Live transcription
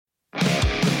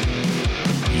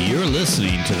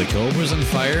listening to the Cobras and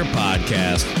Fire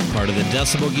podcast, part of the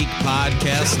Decibel Geek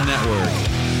Podcast Network,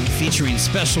 featuring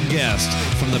special guest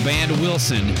from the band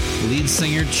Wilson, lead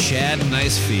singer Chad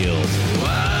Nicefield.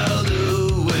 Wild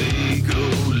awake,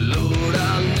 oh Lord,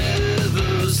 I'll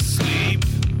never sleep.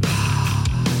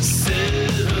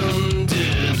 7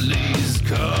 deadlies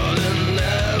calling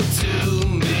out to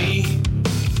me.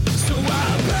 So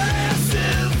I'll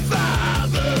pacify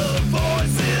the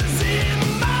voices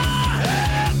in my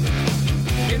head,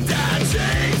 and I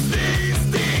chase these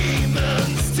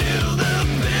demons till the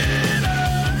bitter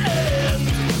end.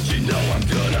 You know I'm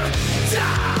gonna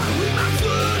die with my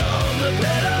foot on the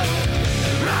pedal,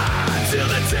 ride till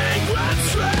the tank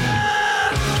runs dry.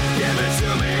 Give it to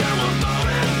me, I want more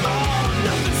and more.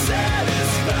 Nothing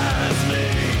satisfies me.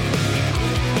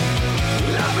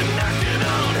 Well, I've been knocking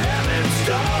on heaven's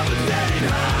door, but that ain't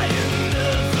high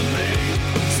enough for me.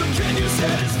 So can you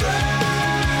satisfy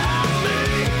me?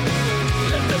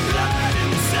 Let the blood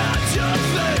inside your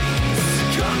veins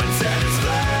come and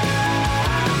satisfy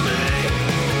me.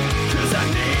 'Cause I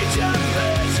need your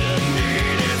pleasure,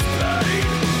 need its pain.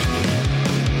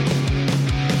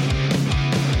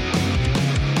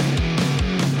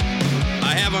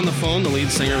 I have on the phone the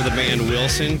lead singer of the band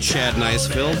Wilson, Chad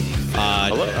Nicefield.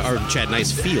 Or Chad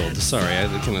Nicefield, sorry, I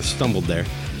kind of stumbled there.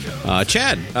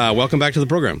 Chad, welcome back to the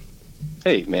program.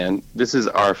 Hey, man, this is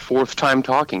our 4th time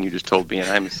talking, you just told me, and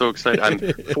I'm so excited. I'm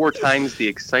 4 times the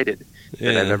excited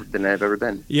than I've ever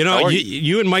been. You know,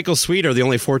 you and Michael Sweet are the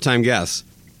only 4-time guests.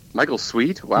 Michael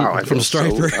Sweet? Wow. I From feel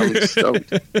Striper. I'm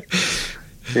stoked.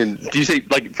 And do you say,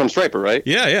 like, from Striper, right?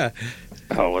 Yeah.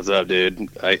 Oh, what's up, dude?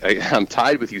 I'm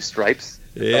tied with you, Stripes.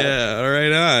 Yeah, all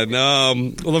right on.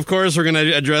 Well, of course, we're going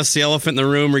to address the elephant in the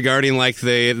room regarding like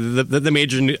the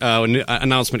major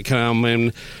announcement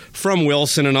coming from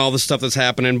Wilson and all the stuff that's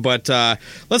happening. But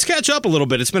let's catch up a little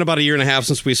bit. It's been about a year and a half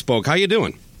since we spoke. How you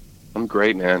doing? I'm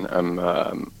great, man. I'm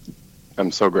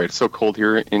so great. It's so cold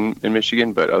here in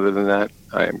Michigan, but other than that,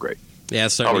 I am great. Yeah,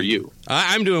 sorry. How are you?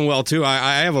 I'm doing well, too.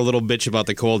 I have a little bitch about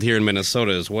the cold here in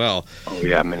Minnesota as well. Oh,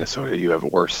 yeah, Minnesota, you have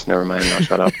it worse. Never mind, I'll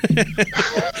shut up.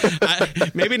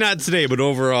 Maybe not today, but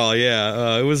overall,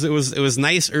 yeah. It was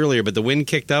nice earlier, but the wind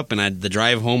kicked up, and the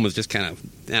drive home was just kind of,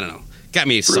 I don't know, got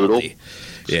me Brutal. salty.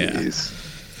 Yeah. Jeez.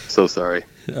 So sorry.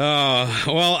 The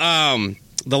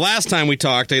last time we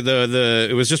talked,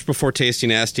 it was just before Tasty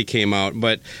Nasty came out,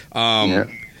 but Yeah.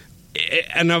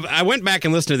 and I went back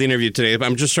and listened to the interview today.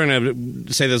 I'm just trying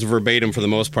to say this verbatim for the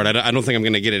most part. I don't think I'm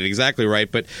going to get it exactly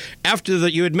right, but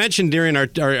you had mentioned during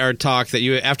our talk that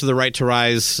after the Right to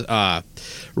Rise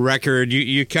record,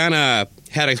 you kind of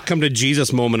had a come to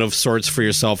Jesus moment of sorts for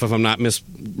yourself, if I'm not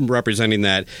misrepresenting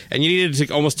that, and you needed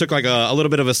to almost took like a little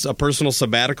bit of a personal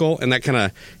sabbatical, and that kind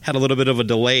of had a little bit of a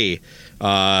delay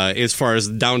as far as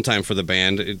downtime for the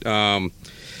band.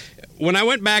 When I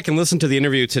went back and listened to the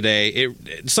interview today,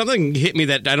 something hit me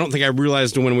that I don't think I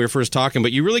realized when we were first talking,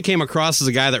 but you really came across as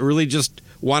a guy that really just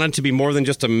wanted to be more than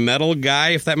just a metal guy,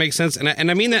 if that makes sense. And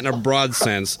I mean that in a broad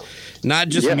sense, not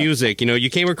just music. You know, you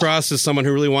came across as someone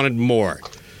who really wanted more.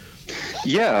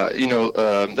 Yeah,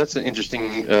 that's an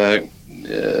interesting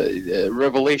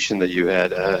revelation that you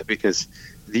had, because,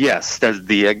 yes, that's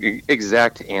the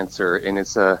exact answer, and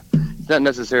it's not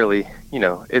necessarily,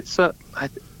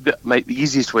 the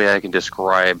easiest way I can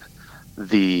describe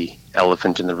the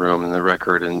elephant in the room and the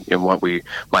record and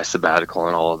my sabbatical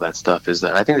and all of that stuff is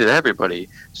that I think that everybody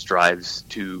strives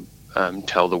to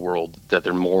tell the world that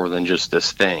they're more than just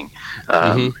this thing,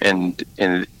 and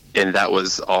that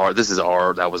was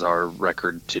our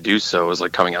record to do so. It was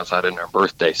like coming outside in our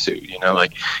birthday suit,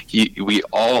 we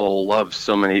all love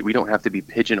so many. We don't have to be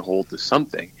pigeonholed to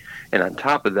something, and on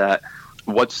top of that,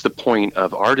 what's the point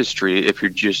of artistry if you're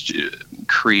just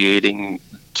creating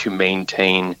to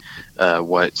maintain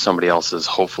what somebody else is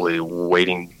hopefully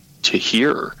waiting to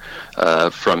hear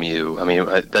from you? I mean,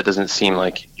 that doesn't seem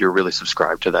like you're really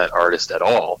subscribed to that artist at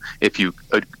all.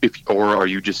 Or are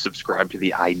you just subscribed to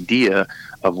the idea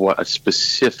of what a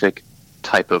specific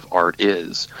type of art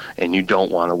is, and you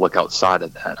don't want to look outside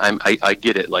of that? I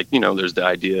get it. Like, there's the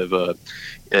idea of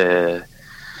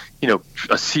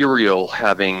a cereal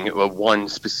having one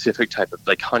specific type of,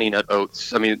 like, Honey Nut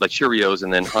Oats. I mean, like Cheerios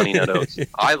and then Honey Nut Oats.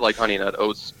 I like Honey Nut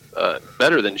Oats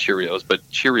better than Cheerios, but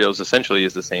Cheerios essentially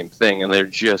is the same thing, and they're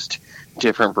just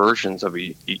different versions of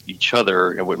each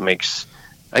other, and what makes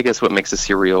the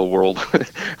cereal world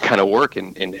kind of work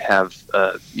and have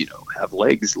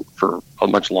legs for a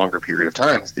much longer period of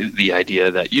time. The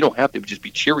idea that you don't have to just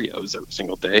be Cheerios every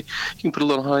single day. You can put a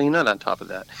little Honey Nut on top of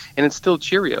that, and it's still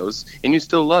Cheerios, and you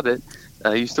still love it.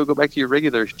 you still go back to your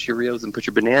regular Cheerios and put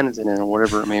your bananas in it or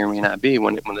whatever it may or may not be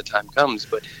when the time comes.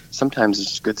 But sometimes it's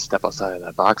just good to step outside of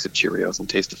that box of Cheerios and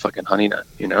taste the fucking Honey Nut,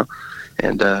 you know?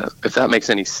 And if that makes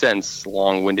any sense,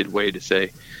 long-winded way to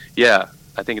say, yeah,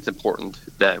 I think it's important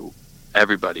that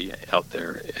everybody out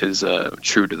there is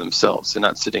true to themselves and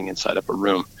not sitting inside of a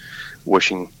room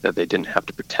wishing that they didn't have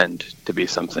to pretend to be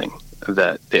something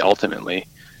that they ultimately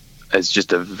is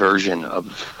just a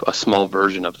small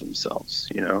version of themselves,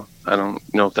 you know? I don't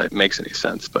know if that makes any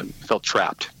sense, but I felt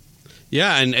trapped.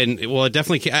 Yeah, and well, it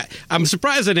definitely. I'm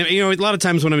surprised that, you know, a lot of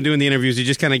times when I'm doing the interviews, you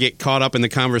just kind of get caught up in the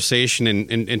conversation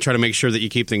and try to make sure that you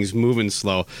keep things moving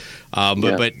slow.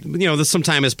 But you know, some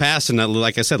time has passed, and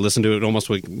like I said, listen to it almost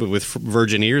with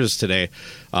virgin ears today.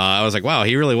 I was like, wow,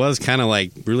 he really was kind of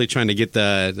like really trying to get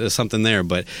the something there.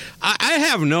 But I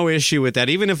have no issue with that,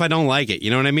 even if I don't like it.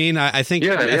 You know what I mean? I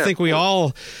think we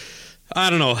all. I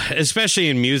don't know, especially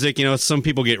in music, you know, some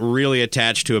people get really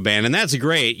attached to a band, and that's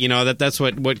great, you know, that's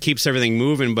what keeps everything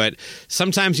moving, but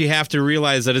sometimes you have to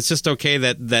realize that it's just okay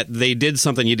that they did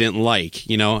something you didn't like,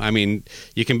 you know? I mean,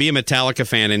 you can be a Metallica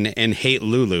fan and hate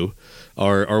Lulu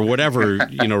or whatever,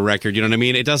 you know, record, you know what I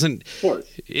mean? It doesn't,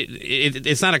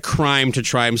 it's not a crime to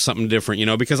try something different, you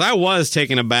know, because I was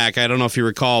taken aback, I don't know if you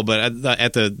recall, but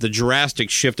at the drastic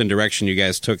shift in direction you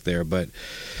guys took there, but...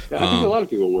 Yeah, I think a lot of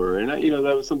people were, and you know,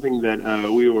 that was something that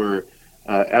we were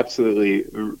absolutely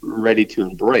ready to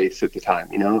embrace at the time.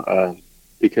 You know,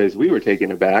 because we were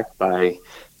taken aback by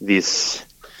this,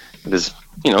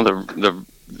 you know, the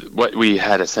what we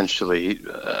had essentially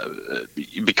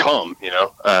become. You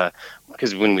know,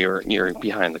 because when you're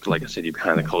behind like I said, you're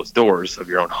behind the closed doors of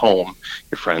your own home,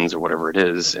 your friends or whatever it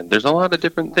is, and there's a lot of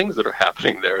different things that are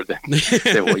happening there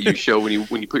than what you show when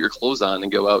you put your clothes on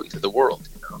and go out into the world.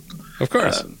 You know? Of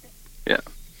course. Yeah.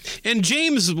 And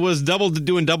James was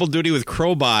doing double duty with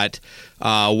Crowbot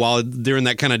while during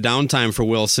that kind of downtime for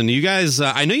Wilson. You guys,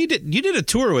 I know you did a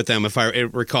tour with them, if I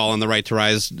recall, on the Right to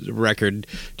Rise record.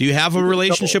 Do you have a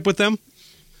relationship with them?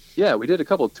 Yeah, we did a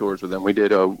couple of tours with them. We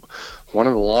did one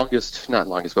of the longest, not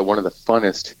longest, but one of the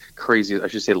funnest, craziest, I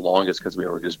should say longest, because we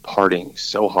were just partying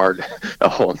so hard the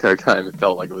whole entire time. It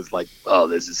felt like it was like, oh,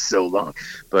 this is so long.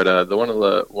 But one of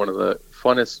the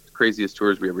funnest, craziest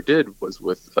tours we ever did was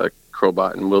with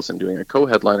Crowbot and Wilson doing a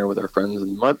co-headliner with our friends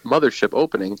in Mothership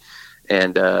opening,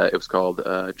 and it was called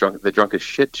the Drunk as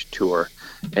Shit Tour.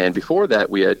 And before that,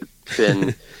 we had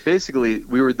been basically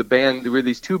we were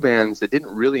these two bands that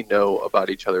didn't really know about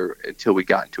each other until we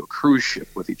got into a cruise ship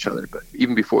with each other. But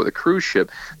even before the cruise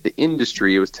ship, the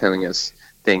industry was telling us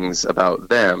things about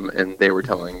them, and they were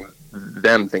telling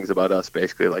them things about us,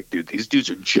 basically like, dude, these dudes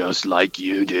are just like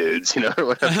you dudes, you know, or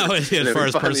whatever. As far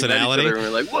as personality, and we're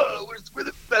like, whoa, we're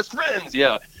the best friends,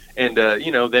 yeah. And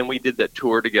you know, then we did that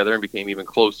tour together and became even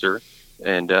closer.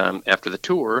 And after the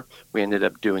tour, we ended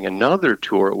up doing another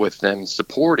tour with them,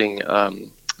 supporting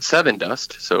Seven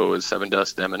Dust. So it was Seven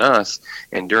Dust, them, and us.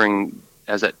 And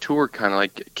as that tour kind of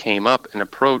like came up and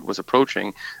was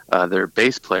approaching, their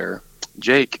bass player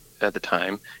Jake at the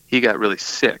time, he got really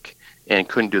sick and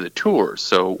couldn't do the tour.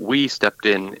 So we stepped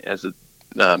in as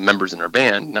members in our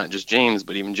band, not just James,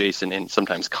 but even Jason and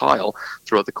sometimes Kyle,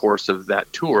 throughout the course of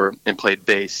that tour, and played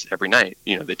bass every night.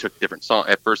 You know, they took different songs.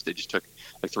 At first, they just took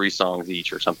like 3 songs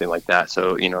each or something like that.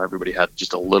 So, you know, everybody had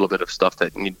just a little bit of stuff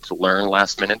that needed to learn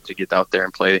last minute to get out there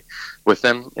and play with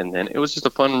them. And then it was just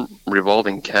a fun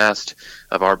revolving cast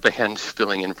of our band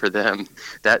filling in for them.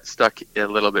 That stuck a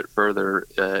little bit further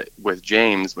with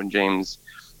James when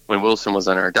Wilson was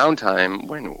on our downtime,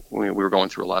 when we were going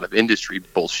through a lot of industry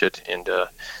bullshit and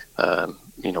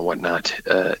you know, whatnot.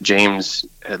 James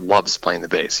loves playing the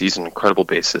bass. He's an incredible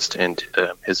bassist, and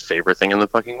his favorite thing in the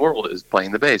fucking world is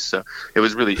playing the bass. So it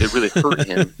really hurt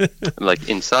him, like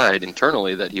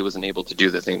internally, that he wasn't able to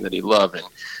do the thing that he loved,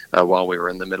 and while we were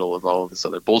in the middle of all of this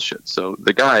other bullshit. So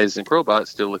the guys in Crowbot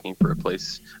still looking for a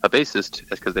bassist,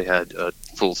 because they had a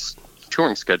full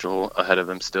touring schedule ahead of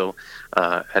them still,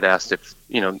 had asked if,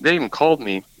 you know, they even called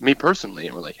me personally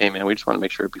and were like, hey man, we just want to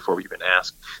make sure before we even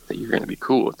ask that you're going to be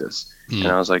cool with this. And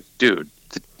I was like, dude,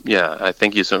 yeah, I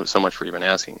thank you so much for even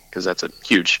asking, because that's a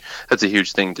huge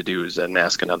thing to do, is then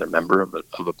ask another member of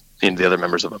the other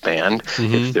members of a band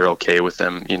if they're okay with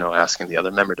them, you know, asking the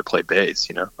other member to play bass,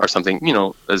 you know, or something, you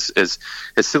know, as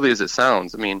silly as it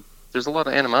sounds. I mean, there's a lot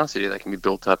of animosity that can be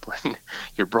built up when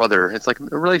your brother, it's like a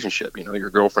relationship, you know, your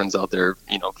girlfriend's out there,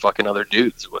 you know, fucking other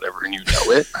dudes or whatever, and you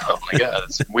know it. Oh my God,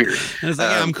 it's weird. It's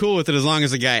like, I'm cool with it as long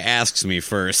as the guy asks me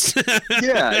first.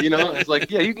 Yeah, you know, it's like,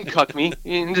 yeah, you can cuck me,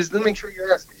 and just make sure you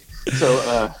ask me.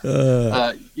 So,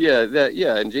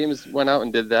 and James went out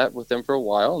and did that with them for a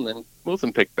while, and then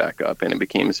Wilson picked back up, and it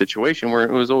became a situation where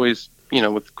it was always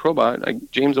with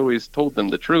Crowbot, James always told them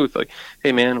the truth. Like,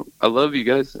 hey man, I love you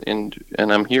guys, and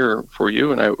I'm here for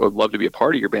you, and I would love to be a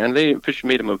part of your band. They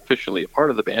made him officially a part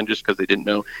of the band just because they didn't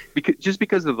know,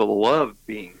 because of the love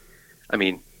being. I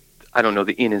mean, I don't know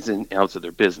the ins and outs of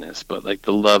their business, but like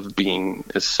the love being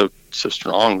is so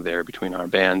strong there between our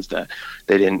bands that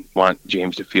they didn't want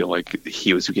James to feel like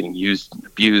he was getting used and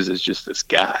abused as just this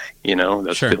guy,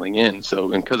 that's Sure. filling in.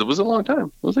 So, and because it was a long time,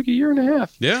 it was like a year and a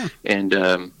half. Yeah. And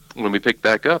when we picked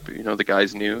back up, the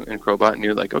guys knew, and Crowbot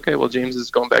knew, like, okay, well, James is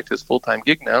going back to his full-time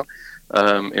gig now,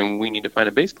 and we need to find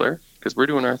a bass player because we're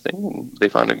doing our thing. And they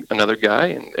found another guy,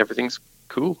 and everything's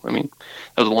cool. I mean,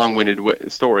 that was a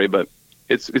long-winded story, but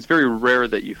it's very rare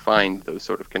that you find those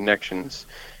sort of connections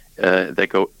that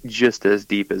go just as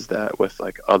deep as that with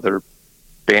like other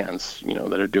bands,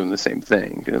 that are doing the same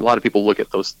thing. And a lot of people look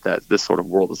at this sort of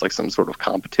world as like some sort of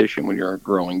competition when you're a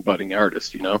growing, budding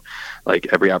artist. Like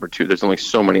every opportunity, there's only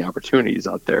so many opportunities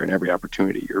out there, and every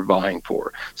opportunity you're vying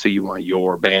for. So you want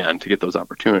your band to get those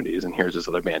opportunities, and here's this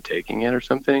other band taking it or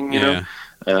something.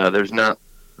 There's not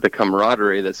the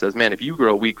camaraderie that says, man, if you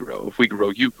grow, we grow. If we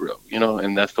grow, you grow.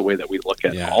 And that's the way that we look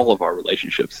at all of our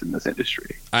relationships in this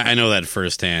industry. I know that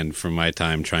firsthand from my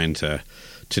time trying to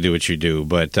do what you do,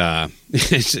 but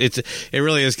it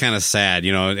really is kind of sad,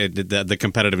 the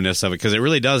competitiveness of it, because it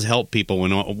really does help people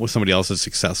when somebody else is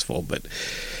successful. But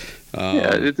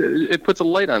it puts a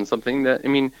light on something that,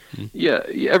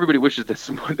 everybody wishes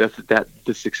that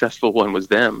the successful one was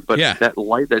them, but that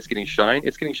light that's getting shine,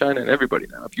 it's getting shine on everybody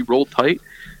now. If you roll tight,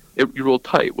 you roll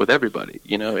tight with everybody,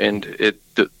 and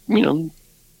the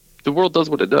world does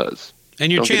what it does.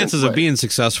 And your chances of being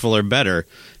successful are better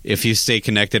if you stay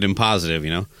connected and positive,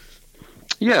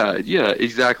 Yeah,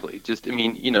 exactly. Just,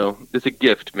 it's a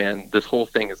gift, man. This whole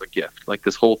thing is a gift. Like,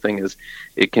 this whole thing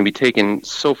it can be taken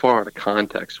so far out of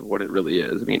context of what it really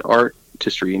is.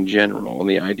 Artistry in general, and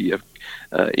the idea of,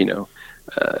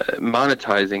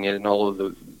 monetizing it and all of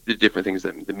the different things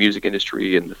that the music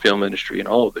industry and the film industry and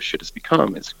all of this shit has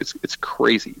become, it's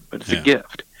crazy, but it's a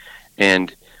gift.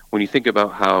 And when you think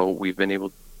about how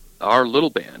our little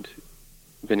band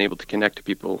been able to connect to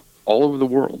people all over the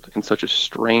world in such a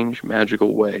strange,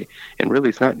 magical way. And really,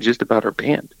 it's not just about our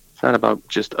band. It's not about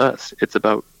just us. It's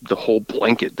about the whole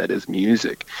blanket that is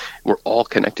music. We're all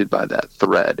connected by that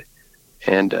thread.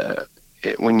 And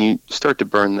when you start to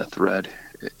burn the thread,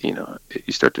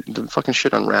 the fucking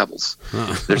shit unravels.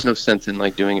 There's no sense in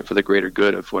like doing it for the greater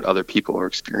good of what other people are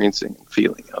experiencing and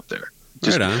feeling out there.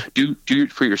 Just do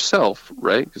it for yourself,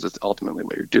 right? Because that's ultimately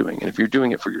what you're doing. And if you're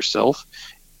doing it for yourself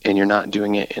and you're not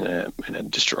doing it in a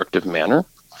destructive manner,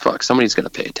 somebody's going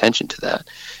to pay attention to that.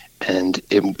 And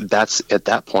that's at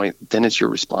that point, then it's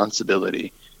your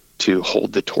responsibility to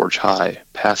hold the torch high,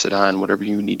 pass it on, whatever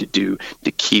you need to do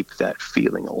to keep that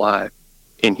feeling alive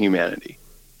in humanity.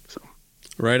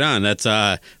 Right on. That's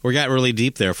we got really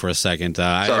deep there for a second.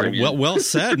 Sorry, well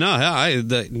said. No,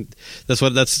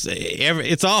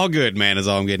 it's all good, man. Is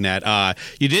all I'm getting at.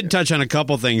 You did touch on a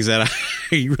couple things that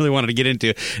you really wanted to get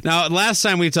into. Now, last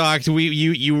time we talked,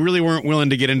 you really weren't willing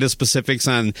to get into specifics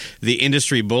on the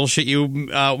industry bullshit you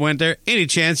went there. Any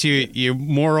chance you're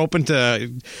more open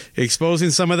to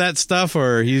exposing some of that stuff,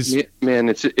 or he's? Yeah, man,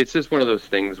 it's just one of those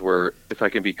things where, if I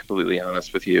can be completely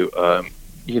honest with you,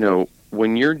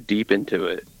 when you're deep into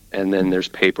it, and then there's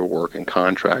paperwork and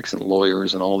contracts and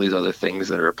lawyers and all these other things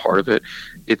that are a part of it,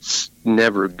 it's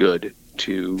never good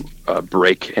to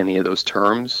break any of those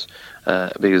terms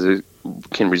because it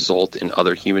can result in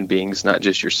other human beings, not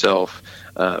just yourself,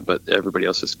 but everybody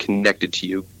else is connected to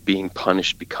you being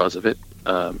punished because of it.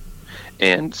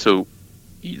 And so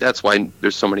that's why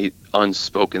there's so many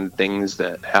unspoken things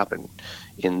that happen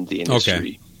in the industry.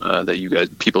 Okay.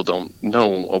 That people don't know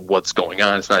what's going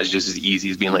on. It's not just as easy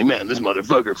as being like, man, this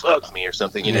motherfucker fucks me or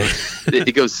something.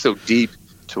 It goes so deep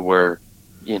to where,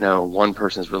 one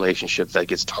person's relationship that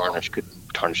gets tarnished could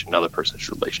tarnish another person's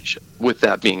relationship. With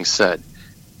that being said,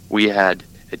 we had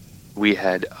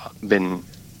been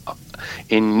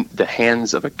in the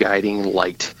hands of a guiding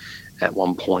light at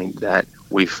one point that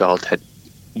we felt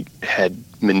had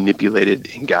manipulated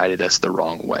and guided us the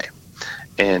wrong way.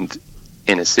 And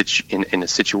in a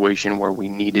situation where we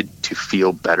needed to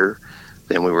feel better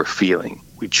than we were feeling,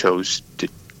 we chose to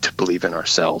believe in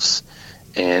ourselves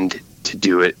and to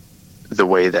do it the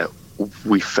way that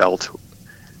we felt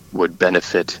would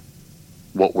benefit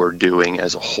what we're doing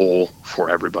as a whole for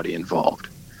everybody involved.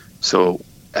 So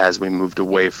as we moved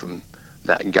away from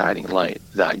that guiding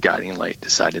light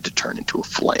decided to turn into a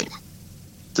flame.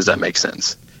 Does that make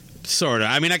sense? Sort of.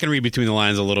 I mean, I can read between the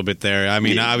lines a little bit there. I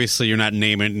mean, obviously, you're not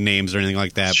naming names or anything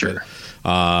like that. Sure.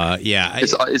 But, yeah.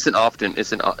 It's an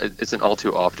all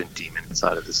too often demon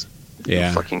inside of this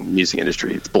fucking music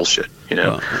industry. It's bullshit, you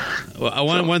know.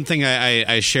 One thing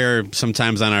I share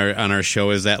sometimes on our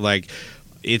show is that, like,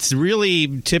 it's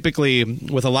really typically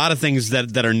with a lot of things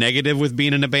that are negative with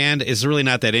being in a band, it's really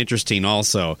not that interesting.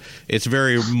 Also, it's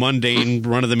very mundane,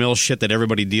 run of the mill shit that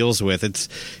everybody deals with.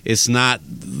 It's not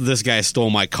this guy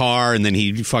stole my car and then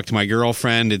he fucked my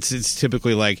girlfriend. It's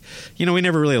typically like, you know, we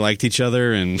never really liked each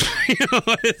other, and you know,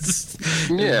 it's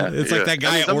like that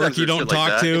guy at work you don't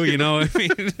talk to. You know, I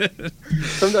mean,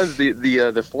 sometimes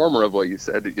the former of what you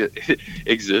said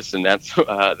exists, and that's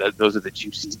those are the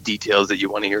juicy details that you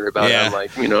want to hear about. Yeah.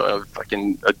 Like, you know,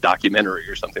 a documentary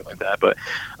or something like that. But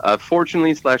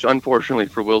fortunately / unfortunately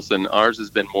for Wilson, ours has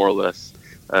been more or less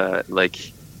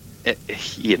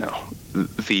you know,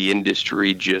 the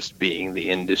industry just being the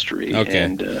industry. Okay.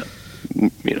 And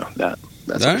you know,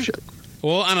 that's All right. shit.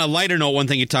 Well, on a lighter note, one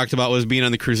thing you talked about was being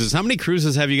on the cruises. How many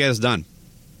cruises have you guys done?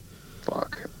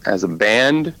 Fuck. As a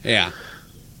band, Yeah.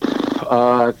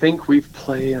 I think we've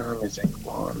played on, I think,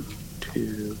 1,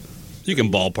 2, You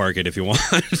can ballpark it if you want.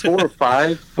 4 or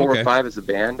 5. 4 Okay. or 5 as a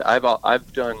band.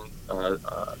 I've done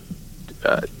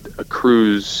a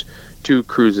cruise, 2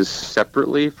 cruises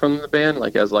separately from the band,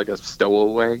 like as like a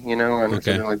stowaway, you know, and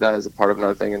Okay. something like that as a part of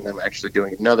another thing. And then I'm actually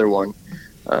doing another one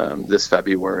this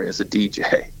February as a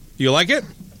DJ. You like it?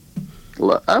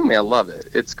 I mean, I love it.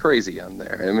 It's crazy on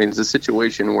there. I mean, it's a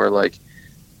situation where like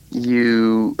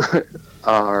you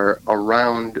are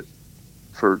around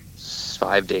for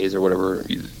 5 days or whatever.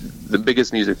 The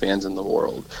biggest music fans in the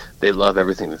world. They love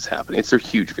everything that's happening. It's their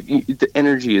huge. The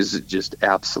energy is just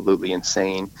absolutely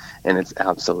insane, and it's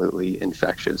absolutely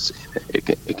infectious.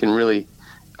 It can really.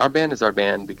 Our band is our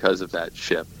band because of that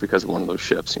ship. Because of one of those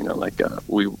ships. You know, like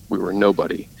we were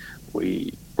nobody.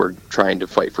 We were trying to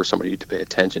fight for somebody to pay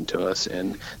attention to us,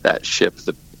 and that ship,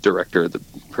 the director, the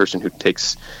person who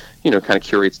takes, you know, kind of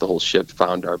curates the whole ship,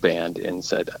 found our band and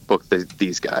said, book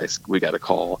these guys, we got a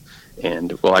call.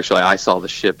 And well, actually I saw the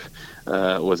ship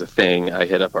was a thing. I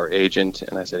hit up our agent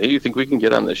and I said, hey, you think we can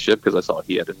get on this ship? Because I saw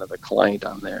he had another client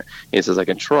on there. And he says, I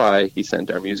can try. He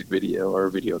sent our music video or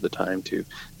video at the time to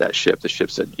that ship. The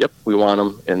ship said, yep, we want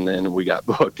them. And then we got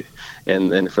booked.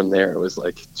 And then from there it was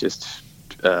like just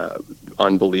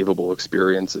unbelievable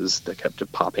experiences that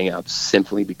kept popping up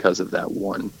simply because of that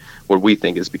one, what we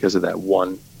think is because of that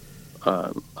one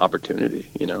opportunity.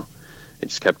 You know, it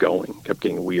just kept going, kept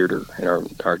getting weirder,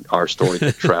 and our story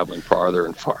kept traveling farther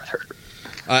and farther.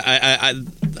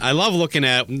 I love looking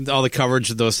at all the coverage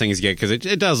that those things get, because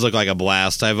it does look like a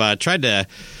blast. I've tried to,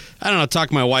 I don't know,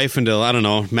 talk my wife into, I don't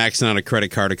know, maxing out a credit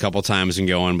card a couple times and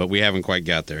going, but we haven't quite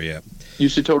got there yet. You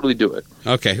should totally do it.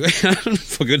 Okay.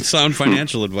 For good, sound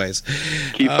financial advice.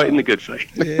 Keep fighting the good fight.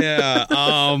 Yeah.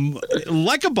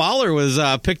 Like a Baller was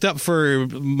picked up for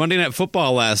Monday Night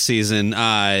Football last season.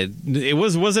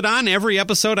 Was it on every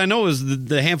episode? I know it was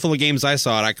the handful of games I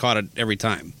saw it. I caught it every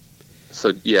time.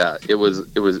 So yeah, it was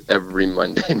every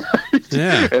Monday night.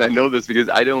 Yeah. And I know this because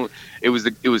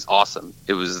it was awesome.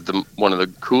 It was one of the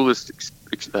coolest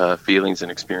feelings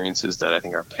and experiences that I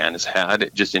think our band has had,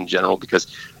 just in general,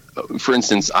 because for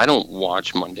instance, I don't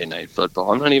watch Monday Night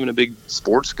Football. I'm not even a big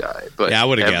sports guy, but yeah, I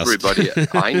would have everybody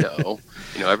guessed. I know,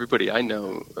 everybody I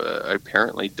know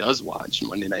apparently does watch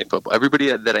Monday Night Football.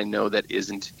 Everybody that I know that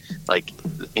isn't like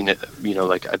in a, you know,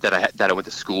 like that I went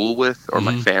to school with, or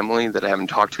my family that I haven't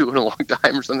talked to in a long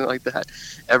time or something like that.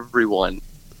 Everyone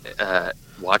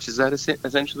watches that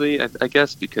essentially, I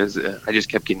guess, because I just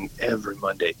kept getting every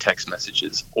Monday text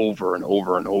messages over and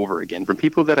over and over again from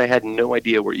people that I had no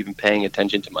idea were even paying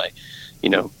attention to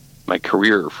my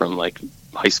career, from like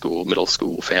high school, middle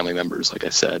school, family members. Like I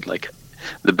said, like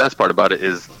the best part about it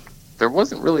is there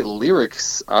wasn't really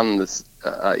lyrics on this,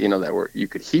 that you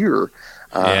could hear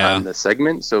on the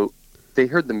segment. So they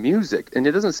heard the music, and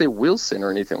it doesn't say Wilson or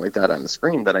anything like that on the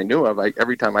screen that I knew of.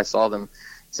 Every time I saw them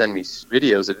send me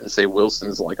videos, it didn't say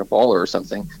Wilson's Like a Baller or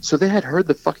something. So they had heard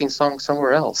the fucking song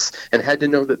somewhere else and had to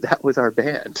know that was our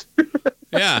band.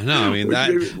 Yeah, no, I mean,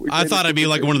 I thought I'd be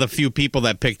like one of the few people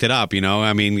that picked it up, you know?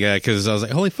 I mean, because I was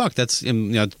like, holy fuck, that's, you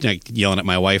know, like yelling at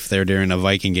my wife there during a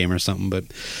Viking game or something, but...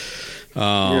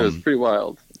 yeah, it was pretty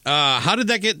wild. How does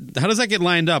that get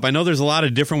lined up? I know there's a lot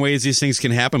of different ways these things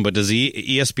can happen, but does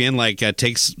ESPN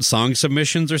take song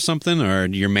submissions or something, or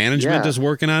your management is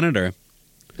working on it, or...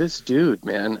 This dude,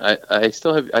 man, I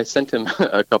sent him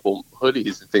a couple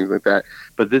hoodies and things like that,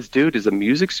 but this dude is a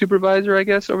music supervisor, I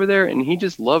guess, over there, and he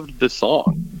just loved the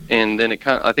song, and then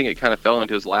I think it kind of fell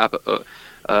into his lap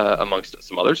amongst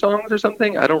some other songs or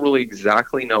something. I don't really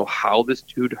exactly know how this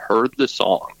dude heard the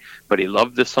song, but he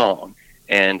loved the song.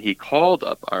 And he called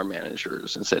up our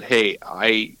managers and said, hey,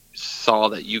 I saw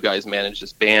that you guys manage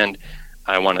this band.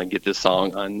 I want to get this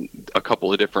song on a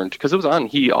couple of different, because it was on,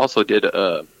 he also did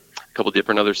a couple of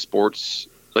different other sports,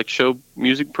 like show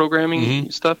music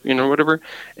programming stuff, whatever.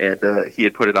 And he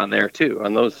had put it on there too,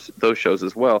 on those shows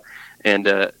as well.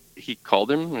 And he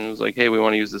called him and was like, hey, we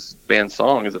want to use this band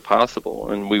song. Is it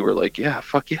possible? And we were like, yeah,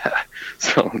 fuck yeah.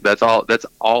 So that's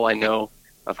all I know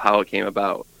of how it came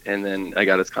about. And then I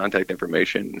got his contact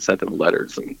information and sent him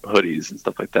letters and hoodies and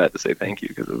stuff like that to say thank you,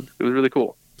 because it was really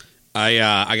cool.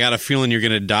 I got a feeling you're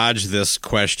going to dodge this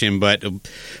question, but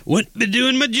wouldn't be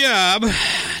doing my job.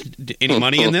 Any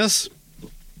money in this?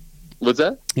 What's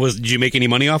that? Did you make any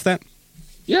money off that?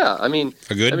 Yeah, I mean,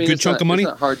 good chunk of money.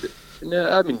 It's not hard to, no.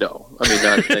 I mean,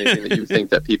 not anything that you think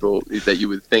that you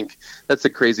would think. That's the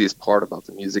craziest part about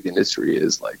the music industry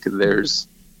is like there's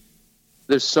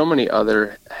so many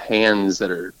other hands that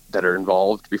are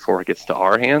involved before it gets to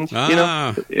our hands.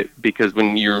 Because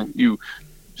when you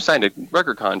signed a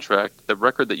record contract, the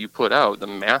record that you put out, the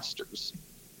masters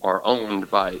are owned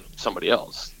by somebody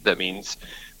else. That means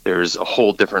there's a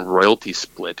whole different royalty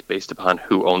split based upon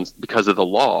who owns, because of the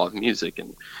law of music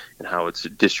and how it's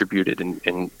distributed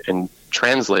and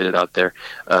translated out there.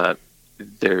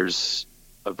 There's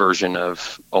a version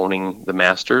of owning the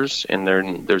masters, and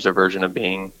there's a version of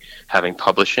having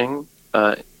publishing,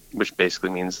 which basically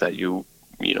means that you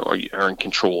are in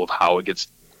control of how it gets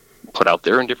put out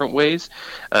there in different ways.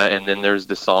 And then there's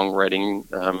the songwriting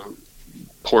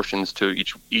portions to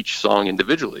each song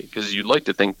individually, because you'd like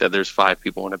to think that there's 5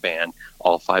 people in a band,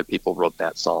 all 5 people wrote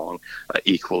that song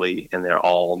equally, and they're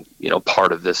all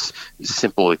part of this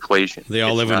simple equation. They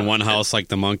all live in one house like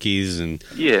the Monkees, and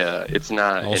it's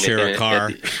not all share a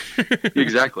car.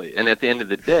 Exactly. And at the end of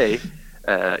the day,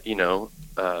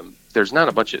 there's not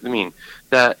a bunch of,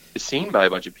 that is seen by a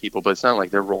bunch of people, but it's not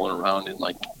like they're rolling around in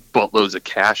like buttloads of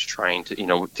cash trying to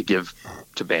to give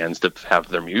to bands to have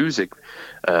their music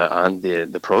on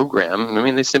the program.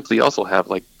 They simply also have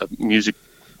like a music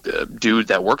dude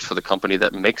that works for the company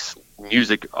that makes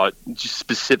music just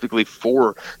specifically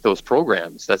for those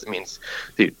programs. That means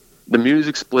the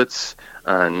music splits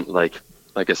on like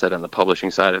I said, on the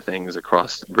publishing side of things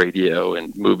across radio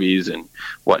and movies and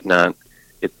whatnot.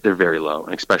 They're very low,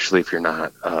 especially if you're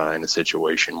not in a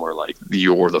situation where like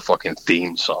you're the fucking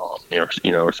theme song,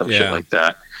 or some shit like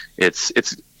that.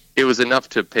 It was enough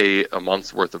to pay a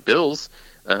month's worth of bills,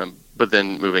 but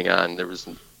then moving on, there was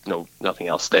nothing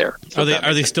else there. So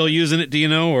are they still using it? Do you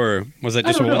know, or was that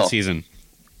just one season?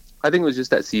 I think it was just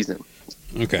that season.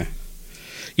 Okay.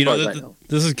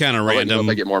 This is kind of random.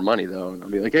 If I get more money though, and I'll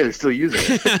be like, hey, they're still using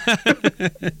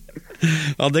it.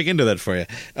 I'll dig into that for you.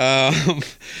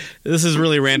 This is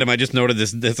really random. I just noted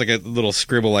this. That's like a little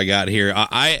scribble I got here.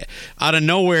 I out of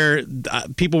nowhere,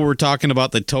 people were talking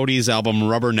about the Toadies album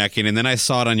Rubbernecking, and then I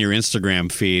saw it on your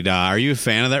Instagram feed. Are you a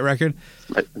fan of that record?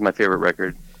 My favorite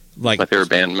record. Like my favorite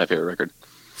band, my favorite record.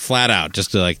 Flat out,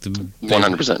 just to like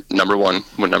 100%. Number one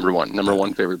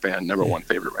favorite band, number one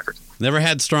favorite record. Never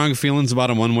had strong feelings about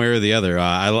them one way or the other.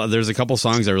 There's a couple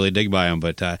songs I really dig by them,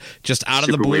 but just out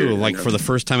of the blue, weird, like for the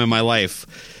first time in my life,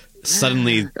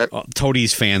 suddenly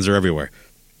Toadies fans are everywhere.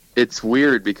 It's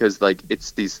weird because like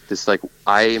it's this like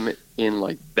I'm in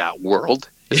like that world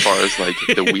as far as like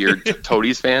the weird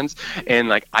Toadies fans, and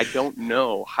like I don't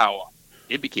know how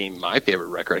it became my favorite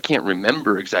record. I can't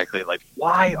remember exactly like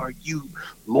why are you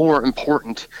more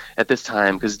important at this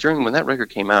time, because when that record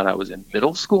came out I was in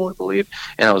middle school, I believe,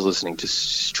 and I was listening to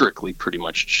strictly pretty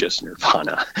much just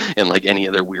Nirvana and like any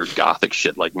other weird gothic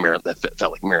shit like that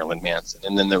felt like Marilyn Manson,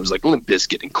 and then there was like Limp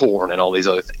Bizkit and Korn and all these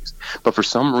other things. But for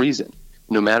some reason,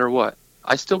 no matter what,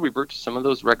 I still revert to some of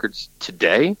those records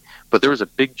today, but there was a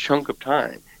big chunk of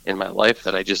time in my life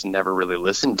that I just never really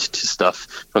listened to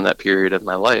stuff from that period of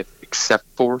my life, except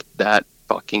for that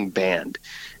fucking band.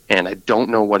 And I don't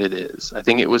know what it is. I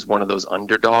think it was one of those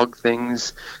underdog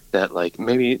things that like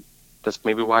that's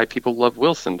maybe why people love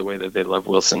Wilson the way that they love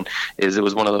Wilson, is it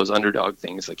was one of those underdog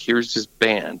things. Like here's this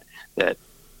band that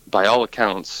by all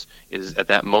accounts is at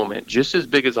that moment just as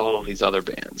big as all of these other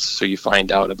bands. So you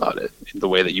find out about it the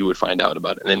way that you would find out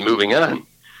about it. And then moving on,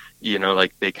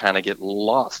 like they kind of get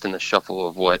lost in the shuffle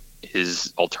of what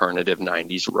is alternative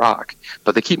 90s rock,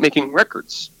 but they keep making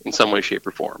records in some way, shape,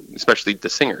 or form, especially the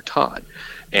singer, Todd.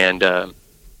 And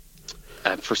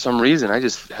for some reason, I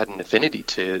just had an affinity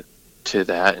to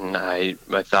that, and I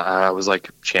thought I was like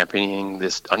championing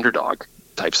this underdog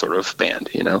type sort of band,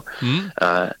 you know.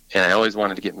 And I always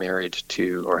wanted to get married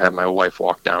to, or have my wife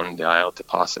walk down the aisle to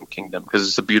Possum Kingdom, because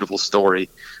it's a beautiful story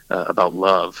about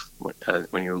love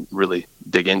when you really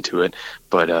dig into it.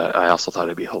 But I also thought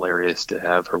it'd be hilarious to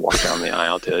have her walk down the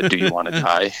aisle to "Do You Want to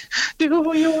Die?" Do you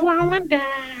want to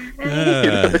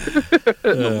die?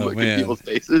 Look at people's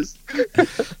faces.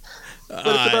 But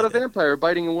it's about a vampire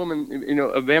biting a woman, you know,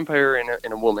 a vampire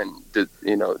and a woman, that,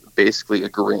 you know, basically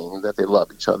agreeing that they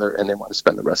love each other and they want to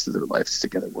spend the rest of their lives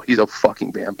together. Well, he's a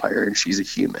fucking vampire and she's a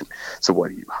human. So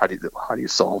how do you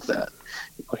solve that?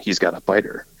 He's got to bite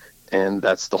her. And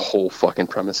that's the whole fucking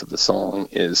premise of the song,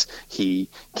 is he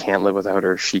can't live without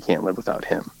her, she can't live without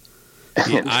him.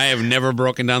 I have never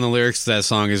broken down the lyrics to that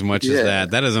song as much as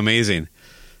that. That is amazing.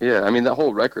 Yeah, I mean, that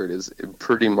whole record is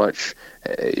pretty much,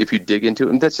 if you dig into it,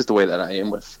 and that's just the way that I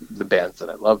am with the bands that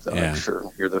I love, though. Yeah. I'm sure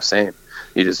you're the same.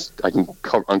 I can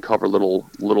uncover little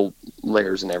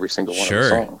layers in every single one of the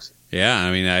songs. Yeah,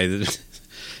 I mean,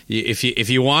 if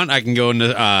you want, I can go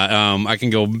into I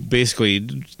can go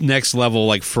basically next level,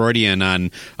 like Freudian on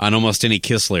almost any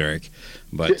Kiss lyric.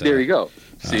 But there you go.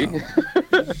 See, at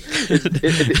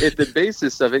the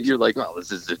basis of it, you're like, "Oh,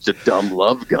 this is just a dumb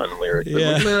love gun lyric." But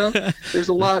Yeah. well, there's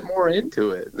a lot more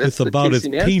into it. It's about his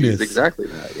Tasty Nasty penis. is exactly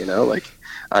that. You know, like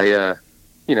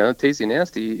Tasty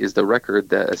Nasty is the record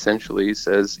that essentially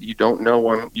says you can't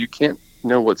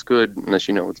know what's good unless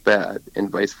you know what's bad, and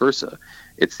vice versa.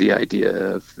 It's the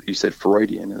idea of, you said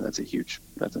Freudian, and that's a huge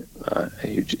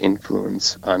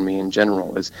influence on me in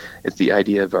general. It's the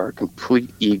idea of our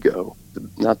complete ego.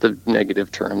 Not the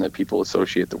negative term that people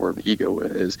associate the word ego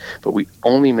with, but we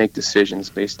only make decisions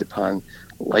based upon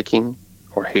liking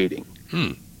or hating.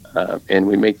 And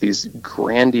we make these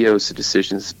grandiose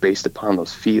decisions based upon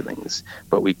those feelings,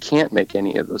 but we can't make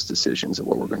any of those decisions of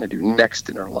what we're going to do next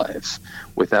in our lives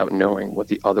without knowing what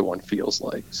the other one feels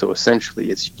like. So essentially,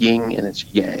 it's yin and it's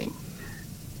yang.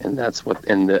 And that's what,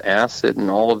 and the acid and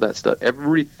all of that stuff,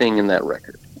 everything in that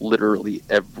record, literally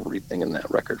everything in that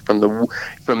record, from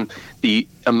the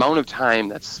amount of time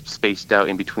that's spaced out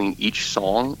in between each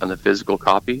song on the physical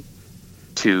copy,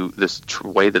 to this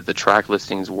way that the track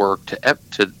listings work, to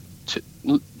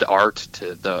the art,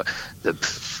 to the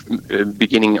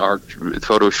beginning art,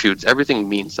 photo shoots, everything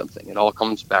means something. It all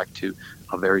comes back to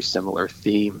a very similar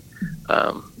theme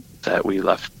that we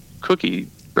left cookie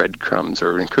breadcrumbs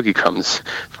or in cookie crumbs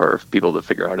for people to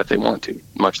figure out if they want to,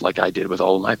 much like I did with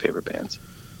all of my favorite bands.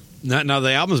 Now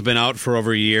the album's been out for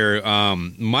over a year.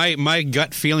 My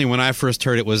gut feeling when I first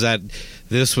heard it was that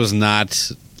this was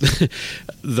not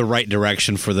the right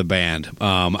direction for the band.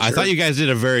 I thought you guys did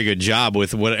a very good job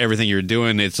with everything you're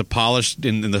doing. It's polished,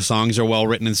 and the songs are well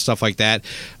written and stuff like that.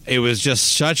 It was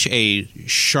just such a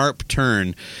sharp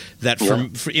turn that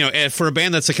for a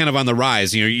band that's kind of on the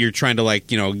rise, you're trying to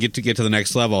get to the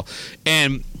next level.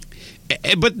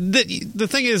 But the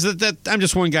thing is that I'm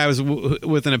just one guy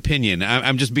with an opinion.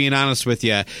 I'm just being honest with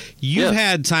you. You've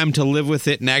had time to live with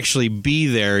it and actually be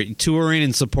there, touring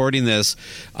and supporting this.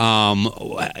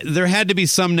 There had to be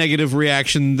some negative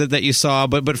reaction that you saw,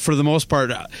 but for the most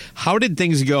part, how did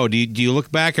things go? Do you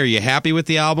look back? Are you happy with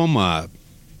the album?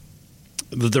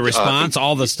 The response,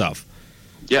 all the stuff.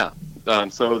 Yeah.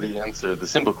 So the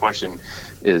simple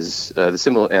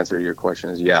answer to your question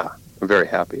is yeah. I'm very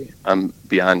happy. I'm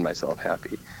beyond myself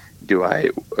happy. I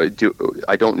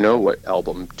don't know what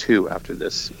album 2 after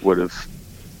this would.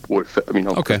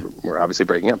 Okay. We're obviously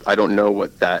breaking up. I don't know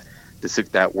what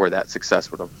where that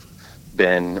success would have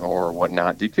been or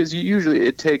whatnot, because usually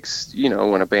it takes,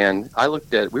 when a band, we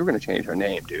were going to change our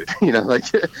name, dude.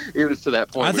 It was to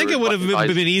that point. I think it would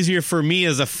have been easier for me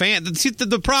as a fan. See,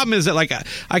 the problem is that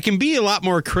I can be a lot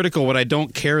more critical when I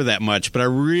don't care that much, but I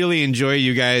really enjoy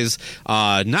you guys,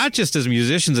 not just as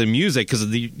musicians and music, because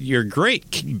you're a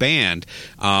great band,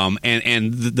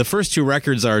 and the first 2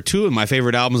 records are 2 of my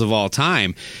favorite albums of all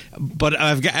time. But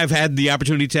I've had the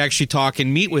opportunity to actually talk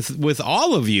and meet with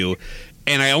all of you.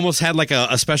 And I almost had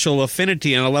a special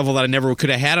affinity on a level that I never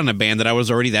could have had on a band that I was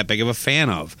already that big of a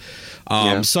fan of.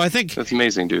 So I think that's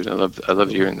amazing, dude. I love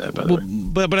hearing that. By the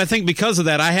way, but I think because of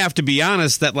that, I have to be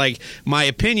honest that my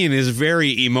opinion is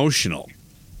very emotional.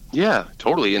 Yeah,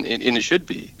 totally, and it should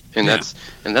be. And that's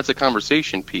a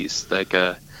conversation piece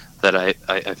that I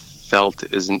felt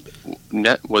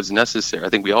was necessary. I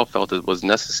think we all felt it was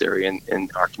necessary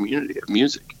in our community of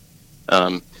music.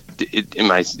 Am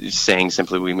I saying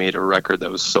simply we made a record that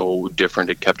was so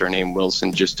different it kept our name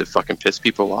Wilson just to fucking piss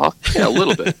people off? Yeah, a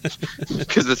little bit,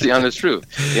 because that's the honest truth.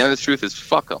 The honest truth is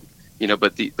fuck them,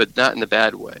 but not in the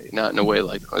bad way, not in a way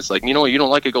like it's like, you don't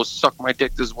like it, go suck my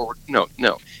dick. This is what no.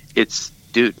 It's,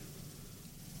 dude,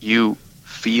 you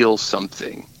feel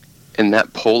something and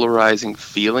that polarizing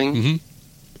feeling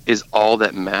is all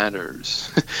that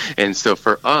matters. And so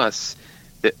for us,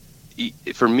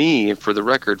 for me, for the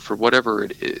record, for whatever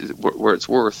it is, where it's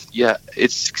worth, yeah,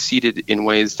 it's succeeded in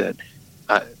ways that,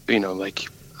 like,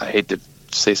 I hate to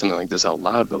say something like this out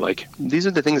loud, but like, these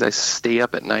are the things I stay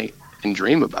up at night and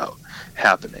dream about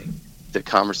happening. The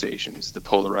conversations, the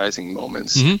polarizing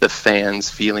moments, the fans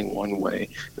feeling one way,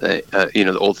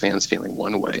 the old fans feeling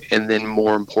one way. And then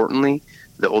more importantly,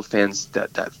 the old fans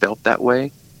that felt that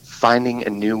way, finding a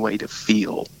new way to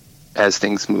feel as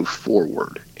things move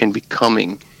forward and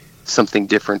becoming something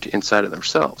different inside of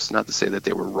themselves. Not to say that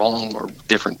they were wrong or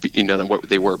different, than what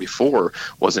they were before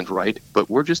wasn't right, but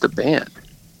we're just a band.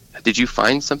 Did you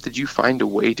find something? Did you find a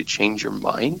way to change your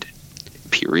mind,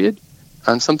 period,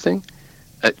 on something?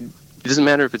 It doesn't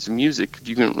matter if it's music.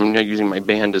 I'm not using my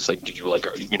band as like, did you like,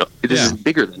 this is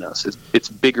bigger than us. It's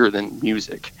bigger than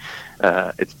music.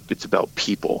 It's about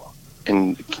people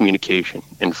and communication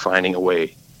and finding a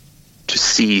way to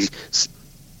see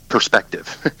perspective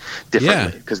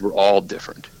differently, because we're all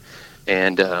different.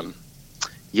 And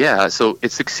so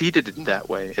it succeeded in that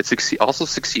way. It also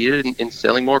succeeded in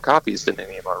selling more copies than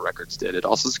any of our records did. It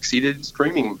also succeeded in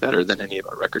streaming better than any of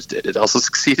our records did. It also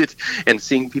succeeded in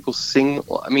seeing people sing.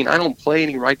 I mean, I don't play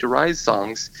any Right to Rise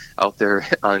songs out there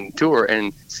on tour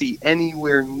and see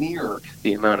anywhere near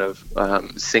the amount of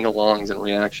sing-alongs and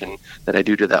reaction that I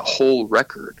do to that whole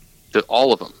record, to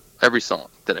all of them, every song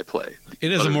that I play.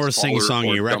 It is a more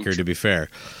sing-songy record, to be fair.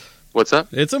 What's that?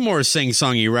 It's a more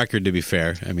sing-songy record, to be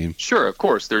fair. I mean, sure, of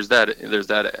course, there's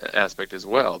that aspect as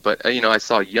well. But I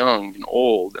saw young and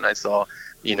old, and I saw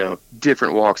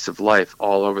different walks of life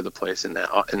all over the place in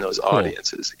those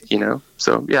audiences.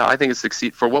 So yeah, I think it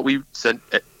succeeded for what we set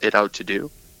it out to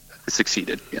do. It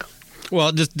succeeded. Yeah.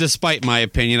 Well, just despite my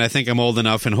opinion, I think I'm old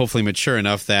enough and hopefully mature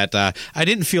enough that I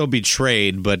didn't feel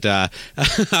betrayed, but I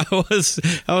was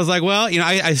like, well,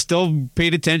 I still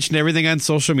paid attention to everything on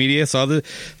social media, saw the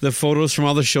photos from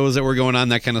all the shows that were going on,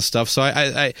 that kind of stuff. So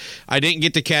I didn't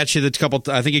get to catch you the couple.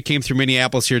 I think it came through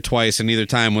Minneapolis here twice, and neither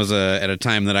time was at a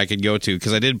time that I could go to,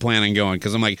 because I did plan on going,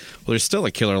 because I'm like, well, there's still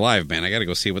a Killer live band. I got to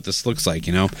go see what this looks like,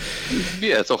 Yeah,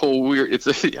 it's a whole weird. That's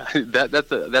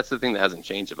the thing that hasn't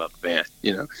changed about the band.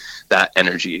 That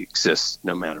energy exists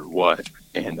no matter what.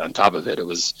 And on top of it, it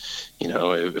was,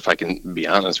 if I can be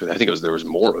honest with you, I think there was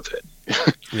more of it.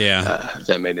 Yeah. If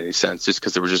that made any sense, just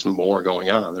because there was just more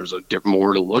going on. There's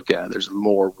more to look at. There's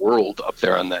more world up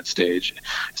there on that stage.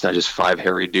 It's not just five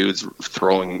hairy dudes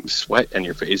throwing sweat in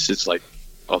your face. It's like,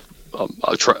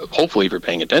 hopefully if you're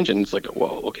paying attention, it's like,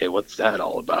 whoa, okay, what's that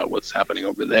all about? What's happening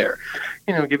over there?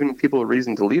 Giving people a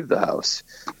reason to leave the house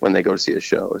when they go to see a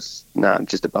show. It's not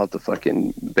just about the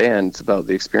fucking band. It's about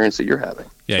the experience that you're having.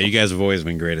 Yeah, you guys have always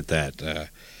been great at that.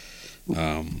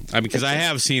 Because I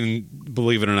have seen,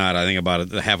 believe it or not, I think about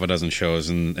half a dozen shows,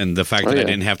 and the fact that I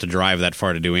didn't have to drive that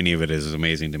far to do any of it is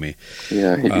amazing to me.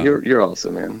 Yeah, you're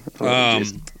awesome, man.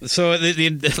 So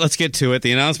let's get to it.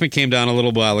 The announcement came down a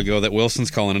little while ago that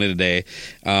Wilson's calling it a day.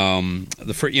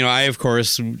 I of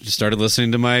course started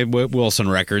listening to my Wilson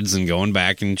records and going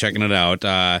back and checking it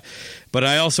out. But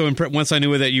I also, once I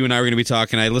knew that you and I were going to be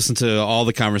talking, I listened to all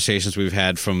the conversations we've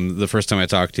had from the first time I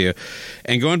talked to you.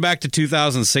 And going back to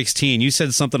 2016, you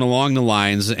said something along the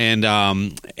lines, and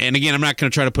again, I'm not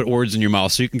going to try to put words in your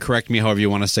mouth, so you can correct me however you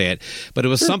want to say it. But it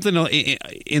was something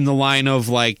in the line of,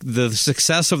 like, the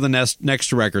success of the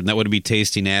next record, and that would be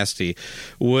Tasty Nasty,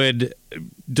 would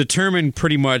determine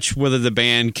pretty much whether the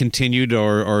band continued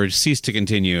or ceased to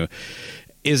continue.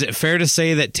 Is it fair to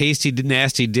say that Tasty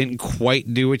Nasty didn't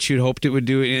quite do what you'd hoped it would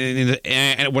do?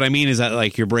 And what I mean is that,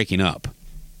 like, you're breaking up.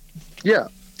 Yeah,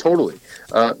 totally.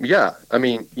 Yeah, I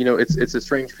mean, it's a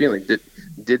strange feeling.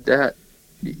 Did that,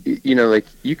 like,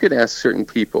 you could ask certain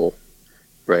people,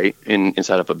 right,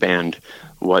 inside of a band,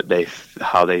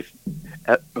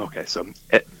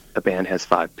 a band has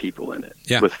 5 people in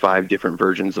it, with 5 different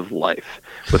versions of life,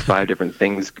 with 5 different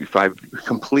things, 5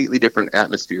 completely different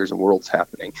atmospheres and worlds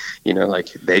happening.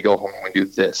 Like, they go home and do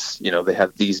this. They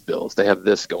have these bills. They have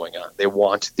this going on. They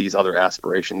want these other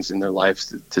aspirations in their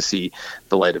lives to see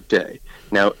the light of day.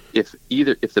 Now, if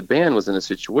the band was in a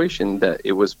situation that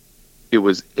it was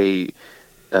a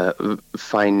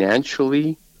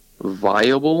financially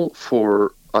viable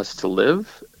for us to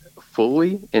live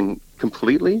fully and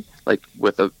completely, like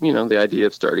with the idea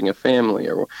of starting a family,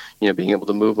 or being able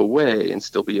to move away and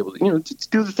still be able to to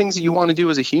do the things that you want to do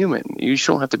as a human. You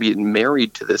don't have to be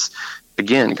married to this.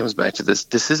 Again, it comes back to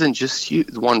this isn't just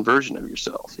one version of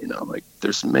yourself. Like,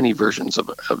 there's many versions of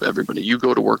everybody. You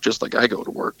go to work just like I go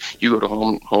to work. You go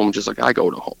to home just like I go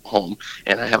to home,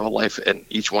 and I have a life in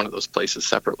each one of those places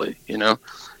separately.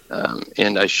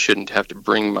 and I shouldn't have to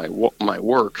bring my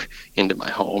work into my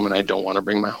home, and I don't want to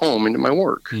bring my home into my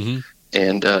work. Mm-hmm.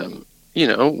 And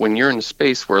when you're in a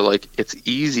space where like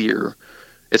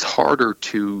it's harder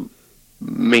to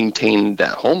maintain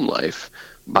that home life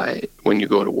by when you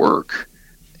go to work,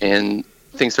 and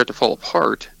things start to fall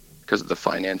apart because of the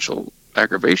financial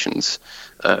aggravations.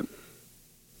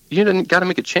 You got to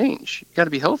make a change. You got to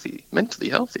be healthy, mentally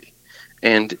healthy.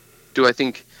 And do I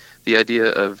think the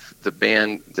idea of the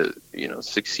band,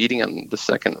 succeeding on the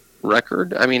second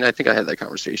record? I mean, I think I had that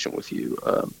conversation with you,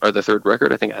 or the third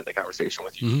record. I think I had that conversation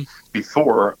with you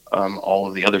before all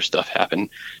of the other stuff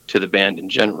happened to the band in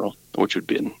general, which would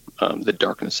be the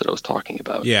darkness that I was talking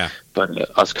about. Yeah.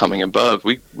 But us coming above,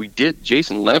 we did.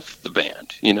 Jason left the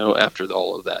band, after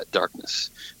all of that darkness.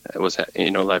 It was,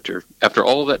 after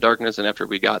all of that darkness, and after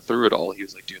we got through it all, he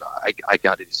was like, dude, I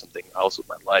got to do something else with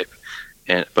my life.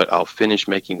 But I'll finish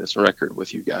making this record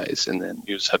with you guys, and then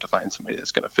you just have to find somebody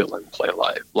that's going to fill in and play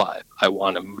live. I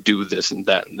want to do this and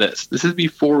that and this. This is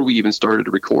before we even started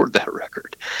to record that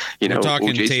record. We're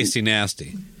talking Jason, Tasty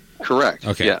Nasty. Correct.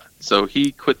 Okay. Yeah. So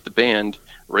he quit the band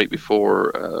right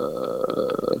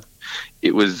before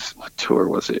it was, what tour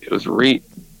was it? It was right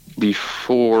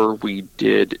before we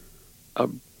did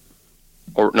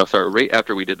right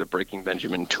after we did the Breaking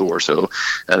Benjamin tour. So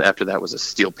after that was a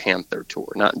Steel Panther tour,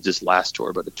 not just last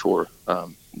tour, but a tour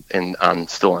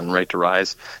still on Right to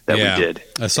Rise that we did.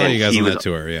 I saw you guys on that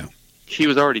tour. Yeah, he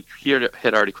had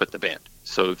already quit the band.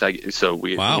 So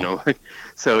we, wow.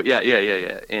 So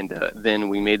yeah. And then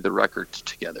we made the record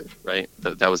together, right?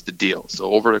 That was the deal.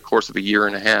 So over the course of a year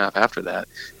and a half after that,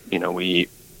 we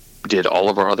did all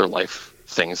of our other life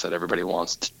things that everybody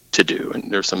wants to do.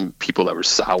 And there's some people that were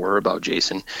sour about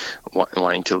Jason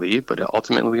wanting to leave, but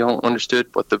ultimately we all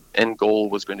understood what the end goal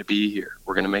was going to be here.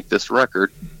 We're going to make this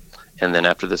record, and then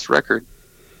after this record,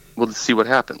 we'll see what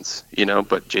happens,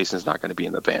 but Jason's not going to be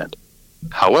in the band.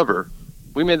 However,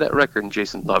 we made that record, and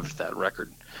Jason loved that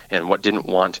record, and what didn't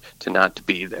want to not to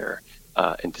be there,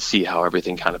 and to see how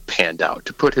everything kind of panned out,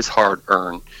 to put his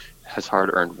hard-earned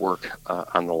work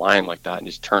on the line like that and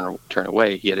just turn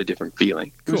away. He had a different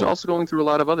feeling. He was also going through a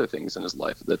lot of other things in his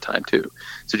life at that time too.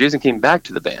 So Jason came back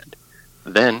to the band.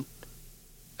 Then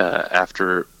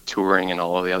after touring and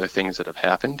all of the other things that have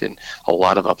happened, and a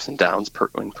lot of ups and downs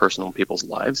in personal people's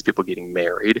lives, people getting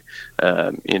married,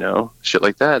 shit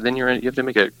like that, then you have to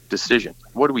make a decision.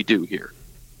 What do we do here?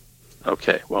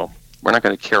 Okay, well, we're not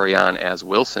going to carry on as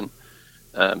Wilson.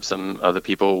 Some other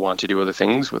people want to do other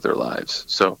things with their lives.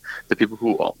 So the people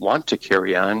who want to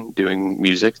carry on doing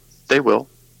music, they will.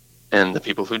 And the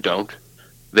people who don't,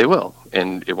 they will.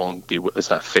 And it's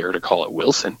not fair to call it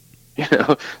Wilson.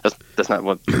 That's not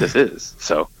what this is.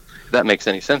 So if that makes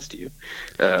any sense to you.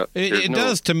 It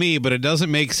does to me, but it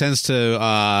doesn't make sense to,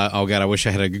 oh God, I wish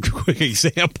I had a quick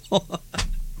example.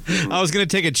 I was going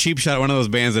to take a cheap shot at one of those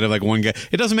bands that have like one guy.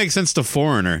 It doesn't make sense to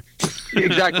Foreigner.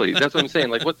 Exactly. That's what I'm saying.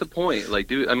 Like, what's the point? Like,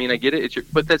 dude, I mean, I get it.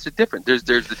 But that's the difference. There's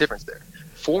the difference there.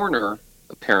 Foreigner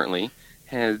apparently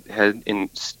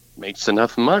makes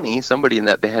enough money. Somebody in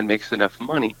that band makes enough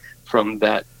money from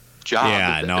that job.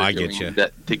 Yeah, no, I get you.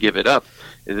 That to give it up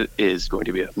is going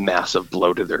to be a massive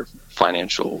blow to their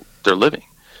living.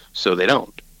 So they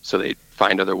don't. So they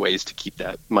find other ways to keep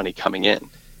that money coming in.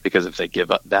 Because if they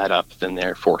give that up, then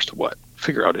they're forced to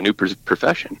figure out a new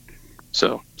profession.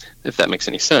 So, if that makes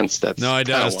any sense, that's no, it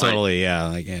does totally.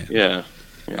 Yeah,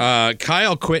 yeah.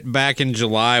 Kyle quit back in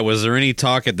July. Was there any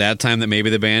talk at that time that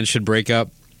maybe the band should break up?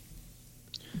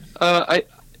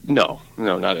 No,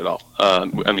 not at all.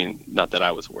 I mean, not that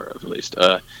I was aware of, at least.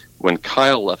 When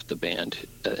Kyle left the band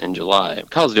in July,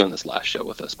 Kyle's doing this last show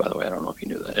with us, by the way. I don't know if you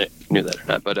knew that or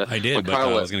not. But I did, but I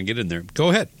was going to get in there.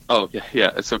 Go ahead. Oh,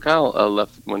 yeah. So Kyle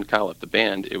left. When Kyle left the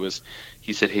band,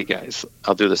 he said, "Hey guys,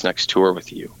 I'll do this next tour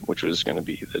with you," which was going to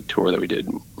be the tour that we did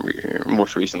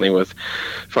most recently with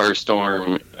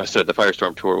Firestorm. I said the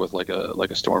Firestorm tour with like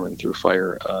a storm and through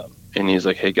fire. And he's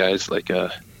like, "Hey guys, I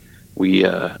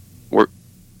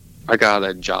got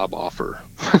a job offer."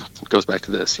 It goes back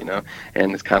to this, and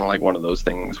it's kind of like one of those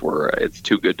things where it's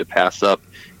too good to pass up,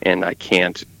 and I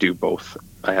can't do both.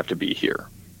 I have to be here,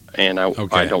 and I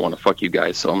don't want to fuck you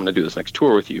guys, so I'm going to do this next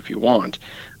tour with you if you want,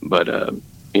 but I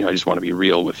just want to be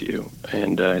real with you.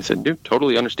 And I said, dude,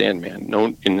 totally understand, man. No,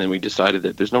 and then we decided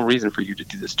that there's no reason for you to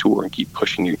do this tour and keep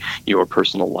pushing your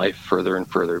personal life further and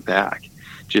further back.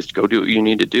 Just go do what you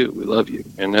need to do. We love you.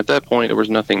 And at that point, there was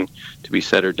nothing to be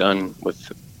said or done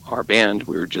with our band.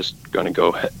 We were just going to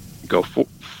go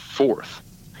forth,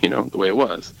 the way it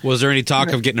was. Was there any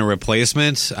talk of getting a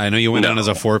replacement? I know you went down as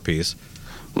a 4-piece.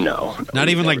 No. Not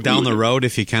even like down the road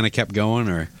if you kind of kept going,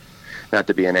 or? not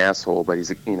to be an asshole, but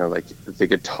he's, you know, like the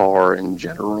guitar in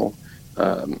general,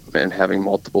 and having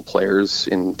multiple players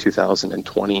in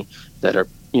 2020 that are,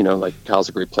 you know, like Kyle's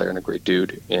a great player and a great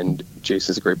dude, and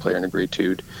Jason's a great player and a great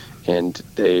dude, and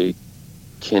they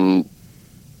can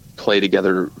play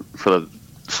together for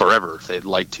forever if they'd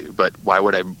like to. But why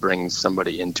would I bring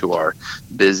somebody into our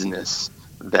business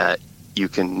that you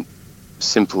can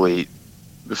simply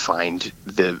find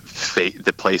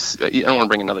the place? I don't want to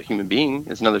bring another human being.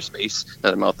 It's another space,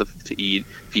 another mouth to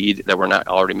feed that we're not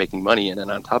already making money in.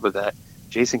 And on top of that,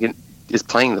 Jason is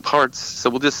playing the parts, so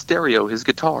we'll just stereo his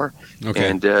guitar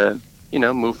and you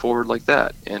know, move forward like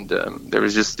that. And then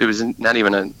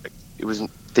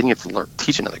you have to learn,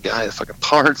 teach another guy the fucking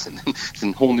parts, and then it's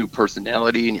a whole new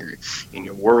personality in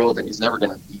your world, and he's never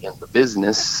going to be in the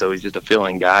business, so he's just a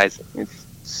fill-in guy. So it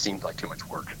seems like too much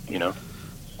work, you know?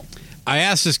 I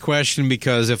asked this question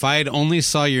because if I had only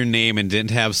saw your name and didn't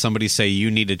have somebody say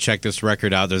you need to check this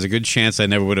record out, there's a good chance I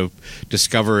never would have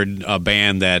discovered a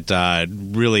band that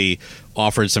really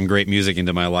offered some great music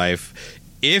into my life.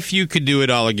 If you could do it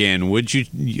all again, would you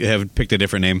have picked a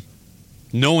different name?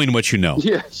 Knowing what you know.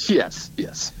 Yes.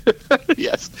 Yes.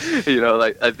 You know,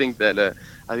 like, I think that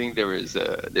I think there was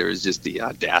just the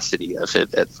audacity of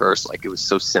it at first. Like, it was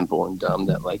so simple and dumb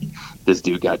that, like, this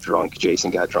dude got drunk,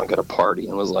 Jason got drunk at a party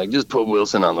and was like, just put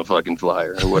Wilson on the fucking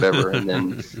flyer or whatever. And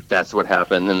then that's what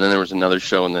happened. And then there was another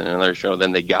show and then another show.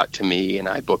 Then they got to me and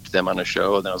I booked them on a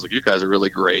show. And then I was like, you guys are really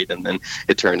great. And then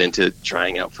it turned into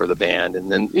trying out for the band. And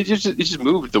then it just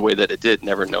moved the way that it did,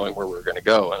 never knowing where we were going to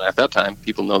go. And at that time,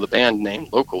 people know the band name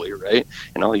locally, right?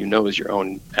 And all you know is your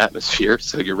own atmosphere.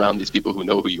 So you're around these people who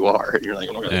know who you are. And you're like,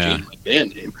 I'm not going to change my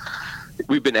band name.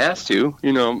 We've been asked to,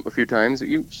 you know, a few times.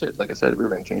 Like I said, we were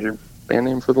going to change our band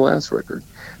name for the last record.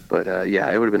 But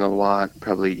yeah, it would have been a lot,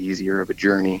 probably easier of a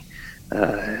journey,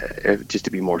 just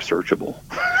to be more searchable.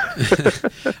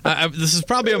 This is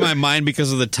probably on my mind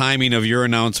because of the timing of your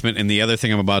announcement and the other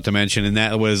thing I'm about to mention, and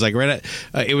that was like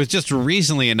it was just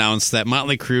recently announced that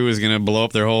Motley Crue is going to blow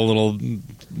up their whole little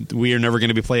 "we are never going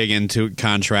to be play again" to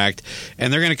contract,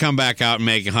 and they're going to come back out and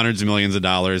make hundreds of millions of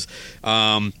dollars.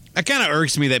 It kind of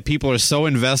irks me that people are so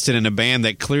invested in a band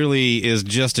that clearly is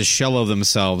just a shell of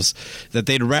themselves that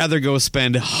they'd rather go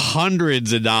spend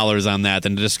hundreds of dollars on that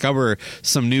than to discover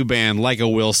some new band like a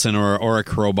Wilson or a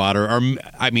Crowbot or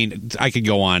I mean, I could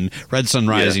go on. Red Sun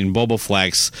Rising, Boba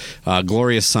Flex,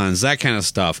 Glorious Sons, that kind of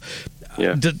stuff.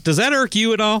 Yeah. Does that irk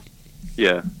you at all?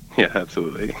 Yeah,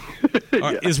 absolutely.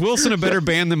 Yeah. Is Wilson a better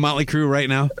band than Motley Crue right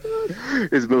now?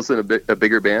 Is Wilson a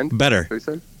bigger band? Better. What you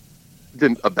said?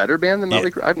 A better band than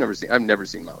Motley Crue? I've never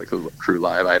seen Motley Crue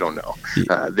live. I don't know.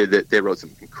 They wrote some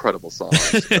incredible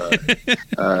songs,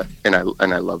 and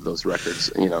I love those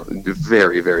records. You know,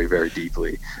 very, very, very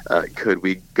deeply. Could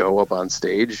we go up on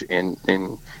stage and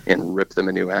rip them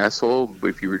a new asshole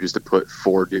if you were just to put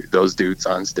those dudes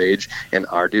on stage and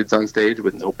our dudes on stage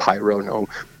with no pyro, no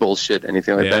bullshit,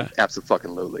 anything like that?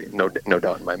 Absolutely, no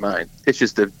doubt in my mind. It's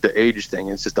just the age thing.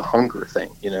 It's just a hunger thing.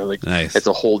 You know, like It's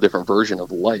a whole different version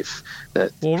of life.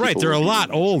 Right, they're a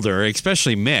lot older,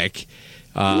 especially Mick.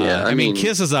 I mean,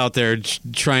 Kiss is out there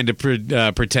trying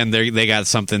to pretend they got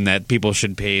something that people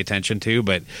should pay attention to,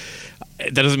 but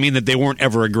that doesn't mean that they weren't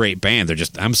ever a great band. They're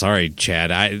just, I'm sorry,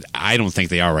 Chad, I don't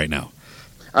think they are right now.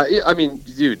 I mean,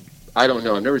 dude, I don't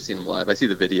know. I've never seen them live. I see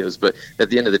the videos, but at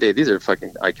the end of the day, these are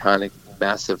fucking iconic,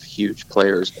 massive, huge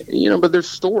players. You know, but there's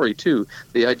story too.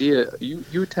 The idea you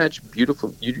attach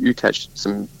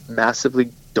some massively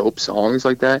dope songs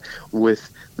like that with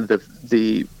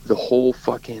the whole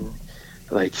fucking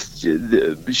like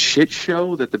the shit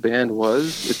show that the band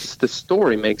was. It's the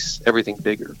story makes everything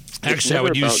bigger. Actually, I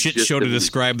would use shit show to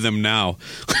describe them now.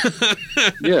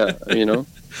 Yeah, you know.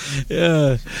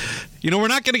 Yeah. You know, we're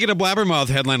not going to get a Blabbermouth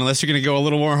headline unless you're going to go a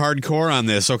little more hardcore on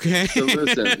this, okay? So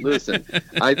listen.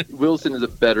 Wilson is a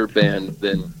better band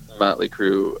than Motley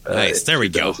Crue. Nice, there we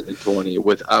go. 2020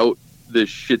 without the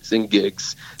shits and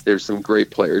gigs. There's some great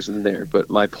players in there, but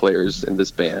my players in this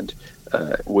band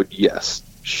would,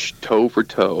 toe for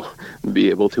toe, be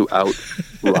able to out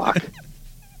rock.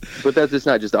 But it's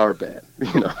not just our band,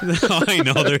 you know. I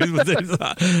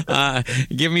know.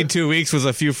 Give me 2 weeks with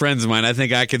a few friends of mine. I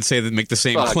think I could say that, make the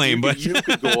same claim. But you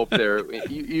could go up there.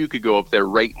 You could go up there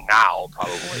right now,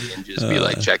 probably, and just be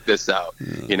like, "Check this out,"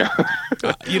 you know.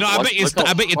 I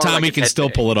bet you Tommy can still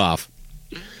pull it off.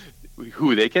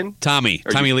 Who they can? Tommy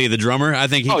Lee, the drummer. I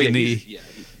think he can.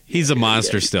 He's a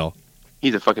monster still.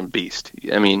 He's a fucking beast.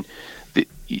 I mean,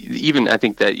 even I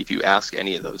think that if you ask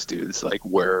any of those dudes, like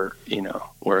where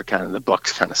kind of the buck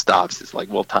kind of stops, it's like,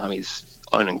 well, Tommy's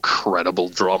an incredible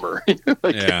drummer.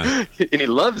 Like, Yeah. And he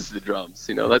loves the drums.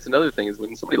 That's another thing, is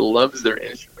when somebody loves their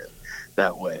instrument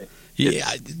that way. Yeah.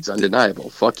 It's undeniable.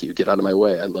 Fuck you. Get out of my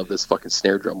way. I love this fucking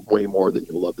snare drum way more than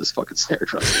you love this fucking snare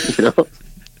drum.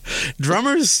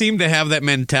 Drummers seem to have that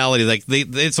mentality. Like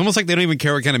it's almost like they don't even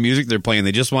care what kind of music they're playing.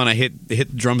 They just want to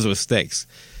hit drums with sticks.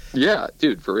 Yeah,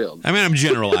 dude, for real. I mean, I'm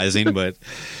generalizing, but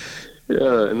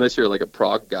Yeah, unless you're like a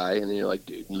prog guy, and then you're like,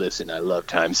 dude, listen, I love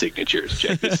time signatures.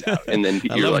 Check this out. And then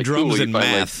I you're love like, drums cool, and you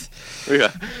find,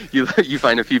 math. you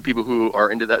find a few people who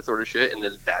are into that sort of shit, and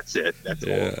then that's it. That's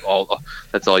all.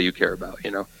 That's all you care about.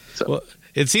 So. Well,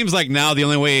 it seems like now the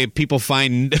only way people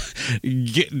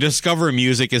discover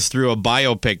music is through a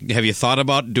biopic. Have you thought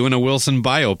about doing a Wilson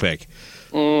biopic?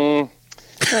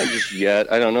 Not just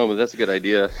yet. I don't know, but that's a good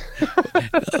idea.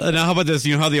 Now, how about this?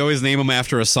 You know how they always name them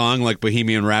after a song, like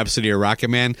Bohemian Rhapsody or Rocket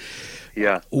Man?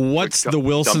 Yeah. What's Like the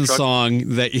Wilson Dump Truck?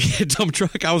 song that you Dump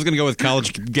Truck? I was going to go with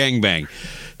College Gangbang.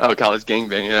 Oh, College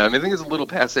Gangbang. Yeah, I mean, I think it's a little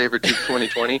passe for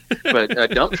 2020, but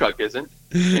Dump Truck isn't,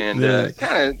 and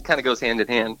kind of goes hand in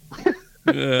hand.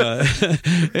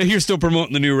 You're still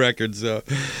promoting the new record, so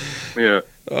Yeah.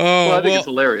 oh Well, I think it's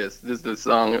hilarious. This the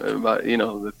song about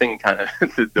the thing kind of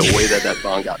the way that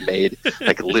song got made,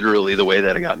 like literally the way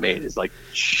that it got made is like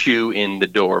shoe in the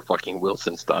door, fucking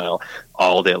Wilson style,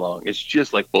 all day long. It's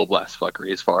just like full blast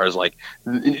fuckery as far as like,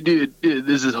 dude,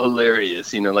 this is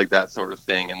hilarious, like that sort of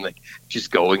thing, and like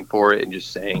just going for it and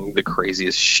just saying the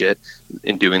craziest shit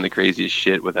and doing the craziest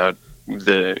shit without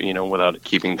without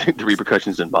keeping the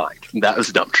repercussions in mind. That was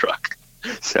Dump Truck.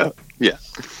 So yeah.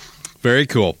 very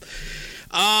cool.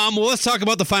 Well, let's talk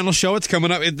about the final show. It's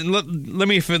coming up.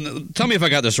 Tell me if I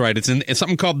got this right. It's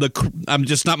something called I'm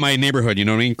just not my neighborhood. You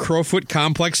know what I mean? Crowfoot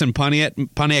Complex in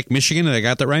Pontiac, Michigan. Did I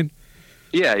got that right?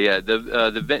 Yeah.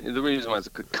 The reason why it's a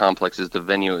complex is the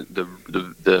venue.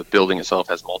 The building itself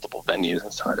has multiple venues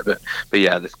inside of it. But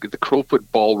yeah, the Crowfoot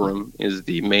Ballroom is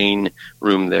the main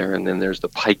room there, and then there's the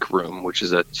Pike Room, which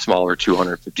is a smaller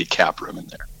 250 cap room in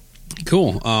there.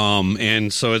 Cool.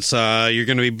 And so it's you're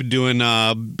going to be doing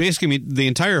basically the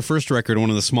entire first record in one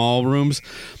of the small rooms,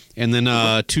 and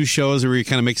then 2 shows where you're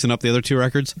kind of mixing up the other 2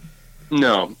 records.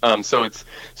 No. So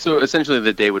essentially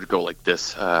the day would go like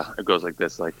this. It goes like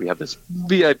this. Like we have this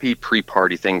VIP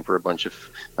pre-party thing for a bunch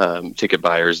of ticket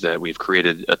buyers that we've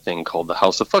created a thing called the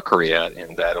House of Fuckery at,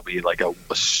 and that'll be like a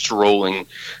strolling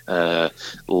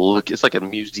look. It's like a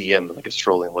museum, like a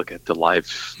strolling look at the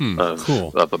life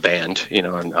of a band,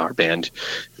 and our band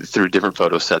through different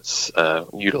photo sets,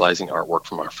 utilizing artwork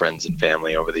from our friends and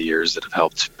family over the years that have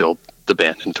helped build the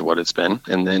band into what it's been.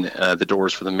 And then the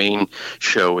doors for the main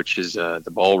show, which is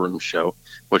the ballroom show,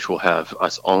 which will have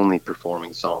us only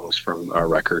performing songs from our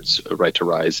records, Right to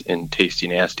Rise and Tasty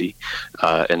Nasty.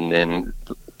 And then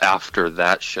after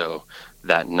that show,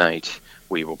 that night,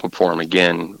 we will perform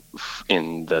again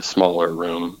in the smaller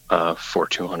room for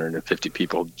 250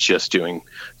 people, just doing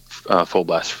full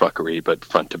blast fuckery, but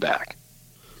front to back.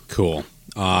 Cool.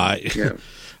 Yeah.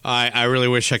 I really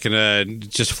wish I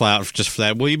could just flat out just for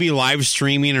that. Will you be live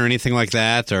streaming or anything like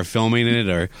that, or filming it,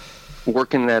 or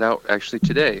working that out actually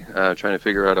today? Trying to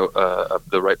figure out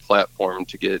the right platform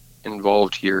to get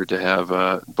involved here to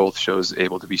have both shows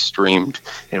able to be streamed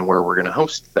and where we're going to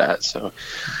host that. So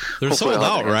they're hopefully sold I'll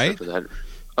have out, an answer right? for that.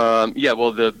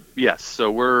 Yes. So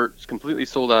we're completely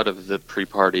sold out of the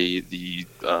pre-party, the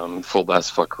full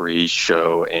blast fuckery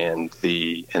show, and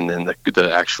then the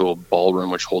actual ballroom,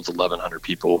 which holds 1,100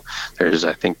 people.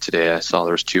 I think today I saw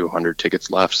there's 200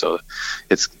 tickets left, so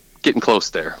it's getting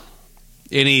close there.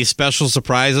 Any special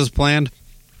surprises planned?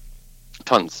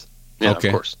 Tons. Yeah, Okay.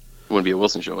 Of course. It wouldn't be a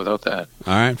Wilson show without that.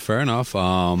 All right, fair enough.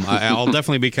 I'll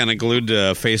definitely be kind of glued to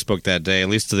Facebook that day, at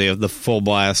least to the full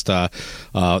blast, or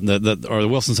the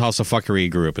Wilson's House of Fuckery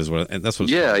group is what that's what.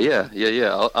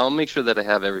 Yeah. I'll make sure that I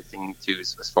have everything too,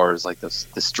 as far as like the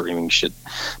streaming shit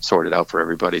sorted out for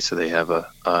everybody, so they have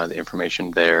the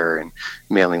information there and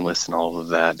mailing lists and all of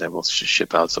that will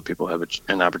ship out, so people have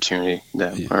an opportunity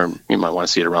that, or you might want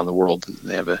to see it around the world.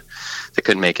 They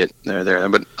couldn't make it. They're there,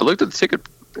 but I looked at the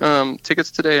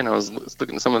tickets today, and I was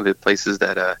looking at some of the places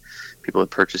that people had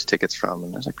purchased tickets from,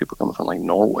 and there's like people coming from like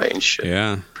Norway and shit.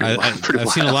 Yeah, Pretty I've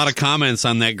seen a wild. lot of comments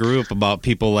on that group about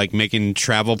people like making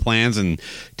travel plans and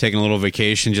taking a little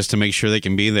vacation just to make sure they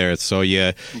can be there. So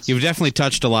you've definitely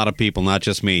touched a lot of people, not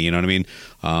just me. You know what I mean?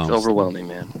 It's overwhelming,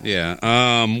 man. Yeah.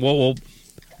 Well,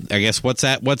 I guess what's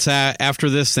after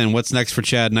this, and what's next for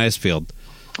Chad Nicefield?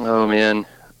 Oh man,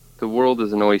 the world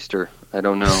is an oyster. I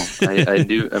don't know.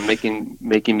 I'm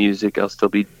making music. I'll still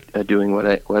be doing what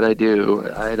I do.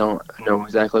 I don't know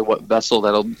exactly what vessel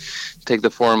that'll take the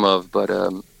form of, but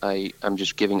I'm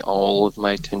just giving all of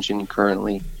my attention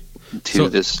currently to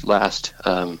this last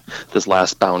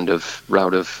round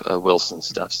of Wilson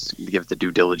stuff. Give it the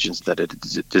due diligence that it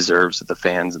deserves, that the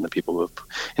fans and the people who have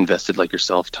invested, like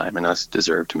yourself, time in us,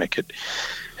 deserve to make it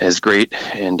as great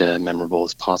and memorable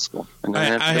as possible. And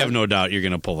I have no doubt you're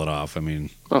going to pull it off. I mean,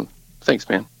 well, thanks,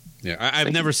 man. Yeah,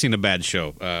 I've never seen a bad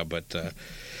show, but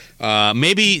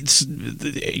maybe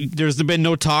there's been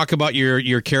no talk about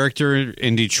your character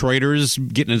in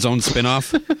Detroiters getting his own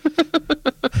spinoff.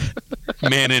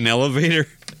 Man in Elevator.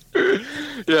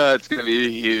 Yeah, it's gonna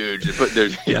be huge. But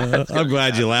I'm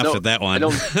glad you laughed at that one.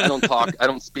 I don't talk. I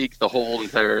don't speak the whole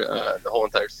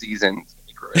entire season. It's gonna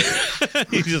be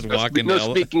great. You just walk in. No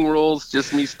speaking roles,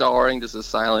 just me starring. Just a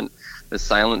silent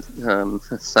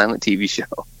TV show.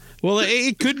 Well,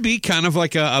 it could be kind of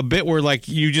like a bit where like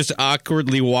you just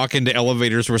awkwardly walk into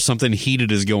elevators where something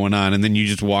heated is going on, and then you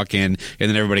just walk in, and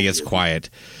then everybody gets quiet,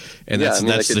 and that's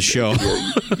the show.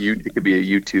 It could be a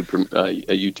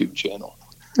YouTube channel.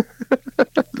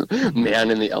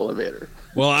 Man in the elevator.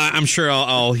 Well, I'm sure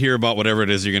I'll hear about whatever it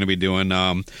is you're going to be doing.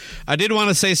 I did want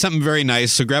to say something very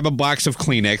nice, so grab a box of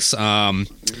Kleenex. I'm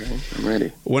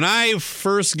ready. When I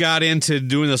first got into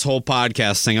doing this whole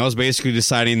podcast thing, I was basically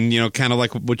deciding, kind of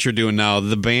like what you're doing now.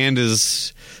 The band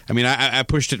is, I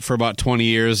pushed it for about 20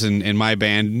 years, and my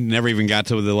band never even got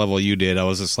to the level you did. I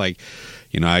was just like,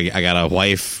 I got a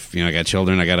wife, I got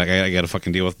children, I got to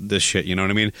fucking deal with this shit, you know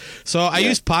what I mean? So I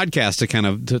used podcasts to kind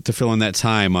of to fill in that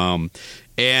time.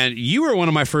 And you were one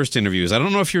of my first interviews. I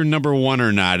don't know if you're number one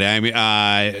or not.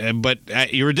 But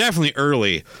you were definitely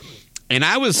early, and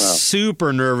I was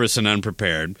super nervous and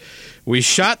unprepared. We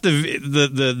shot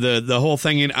the whole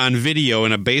thing on video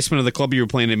in a basement of the club you were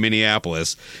playing in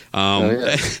Minneapolis, and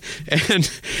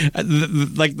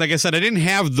like I said, I didn't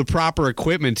have the proper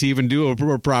equipment to even do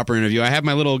a proper interview. I had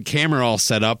my little camera all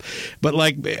set up, but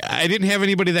like I didn't have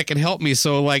anybody that could help me.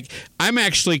 So like I'm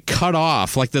actually cut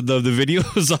off, like the video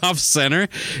is off center,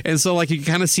 and so like you can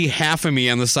kind of see half of me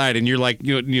on the side, and you're like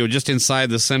just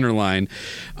inside the center line.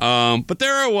 But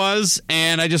there I was,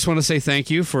 and I just want to say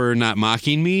thank you for not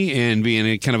mocking me and being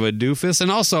a kind of a doofus, and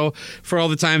also for all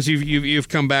the times you've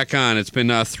come back on. It's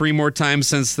been 3 more times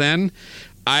since then.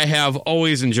 I have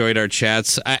always enjoyed our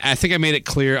chats. I think I made it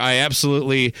clear. I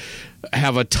absolutely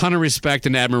have a ton of respect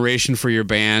and admiration for your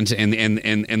band and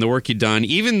the work you've done.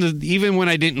 Even when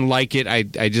I didn't like it,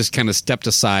 I just kind of stepped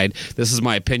aside. This is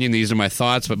my opinion. These are my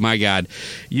thoughts. But my God,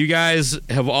 you guys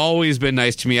have always been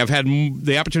nice to me. I've had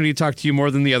the opportunity to talk to you more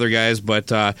than the other guys,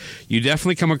 but you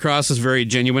definitely come across as very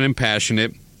genuine and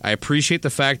passionate. I appreciate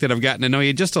the fact that I've gotten to know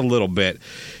you just a little bit,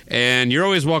 and you're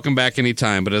always welcome back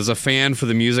anytime. But as a fan for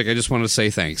the music, I just want to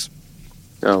say thanks.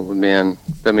 Oh man,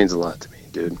 that means a lot to me,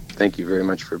 dude. Thank you very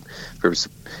much for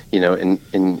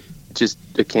and just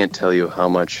I can't tell you how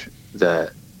much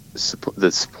the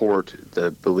support, the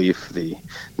belief, the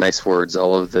nice words,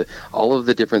 all of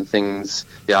the different things,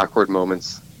 the awkward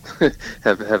moments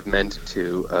have meant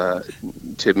to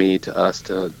me, to us,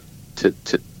 to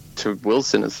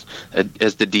Wilson as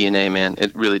the DNA, man.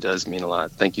 It really does mean a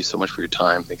lot. Thank you so much for your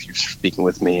time. Thank you for speaking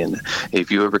with me. And if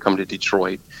you ever come to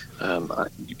Detroit,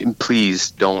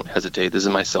 please don't hesitate. This is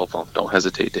my cell phone. Don't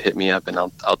hesitate to hit me up, and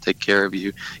I'll take care of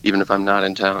you. Even if I'm not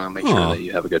in town, I'll make sure that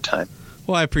you have a good time.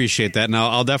 Well, I appreciate that, and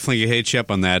I'll definitely hit you up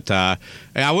on that.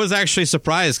 I was actually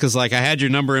surprised because, like, I had your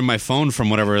number in my phone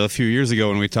from a few years ago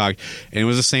when we talked, and it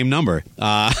was the same number.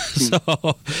 That's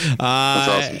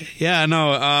awesome. Yeah,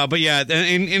 no, but yeah,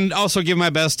 and also give my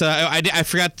best. I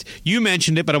forgot you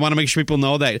mentioned it, but I want to make sure people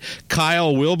know that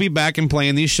Kyle will be back and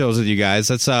playing these shows with you guys.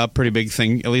 That's a pretty big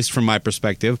thing, at least from my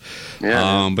perspective.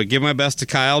 Yeah. But give my best to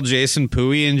Kyle, Jason,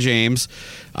 Pooey, and James.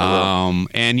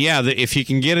 And yeah, if you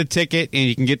can get a ticket and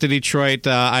you can get to Detroit,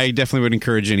 I definitely would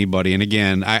encourage anybody. And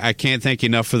again, I can't thank you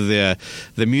enough for the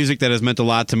music that has meant a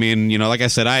lot to me. And like I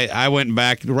said, I went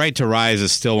back. Right to Rise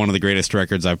is still one of the greatest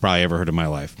records I've probably ever heard in my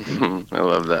life. I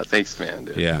love that. Thanks, man.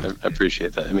 Dude. Yeah, I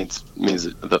appreciate that. It means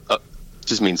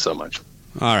just means so much.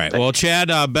 All right. Well, Chad,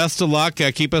 best of luck.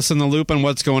 Keep us in the loop on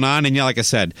what's going on. And yeah, like I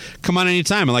said, come on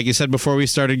anytime. And like you said before we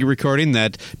started recording,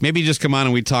 that maybe just come on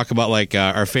and we talk about like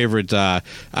our favorite,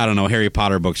 Harry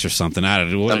Potter books or something. I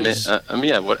don't know.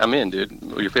 I'm in, dude.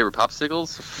 Your favorite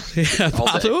popsicles?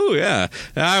 Yeah, ooh, yeah.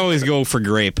 I always go for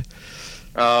grape.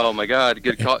 Oh my God,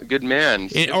 good man.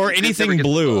 Or anything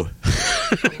blue.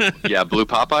 Yeah, blue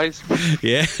Popeyes.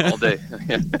 Yeah, all day.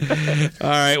 All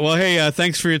right. Well, hey,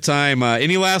 thanks for your time.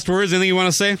 Any last words? Anything you want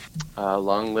to say?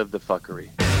 Long live the fuckery.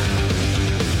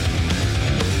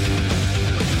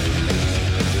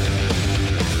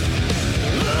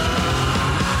 Oh,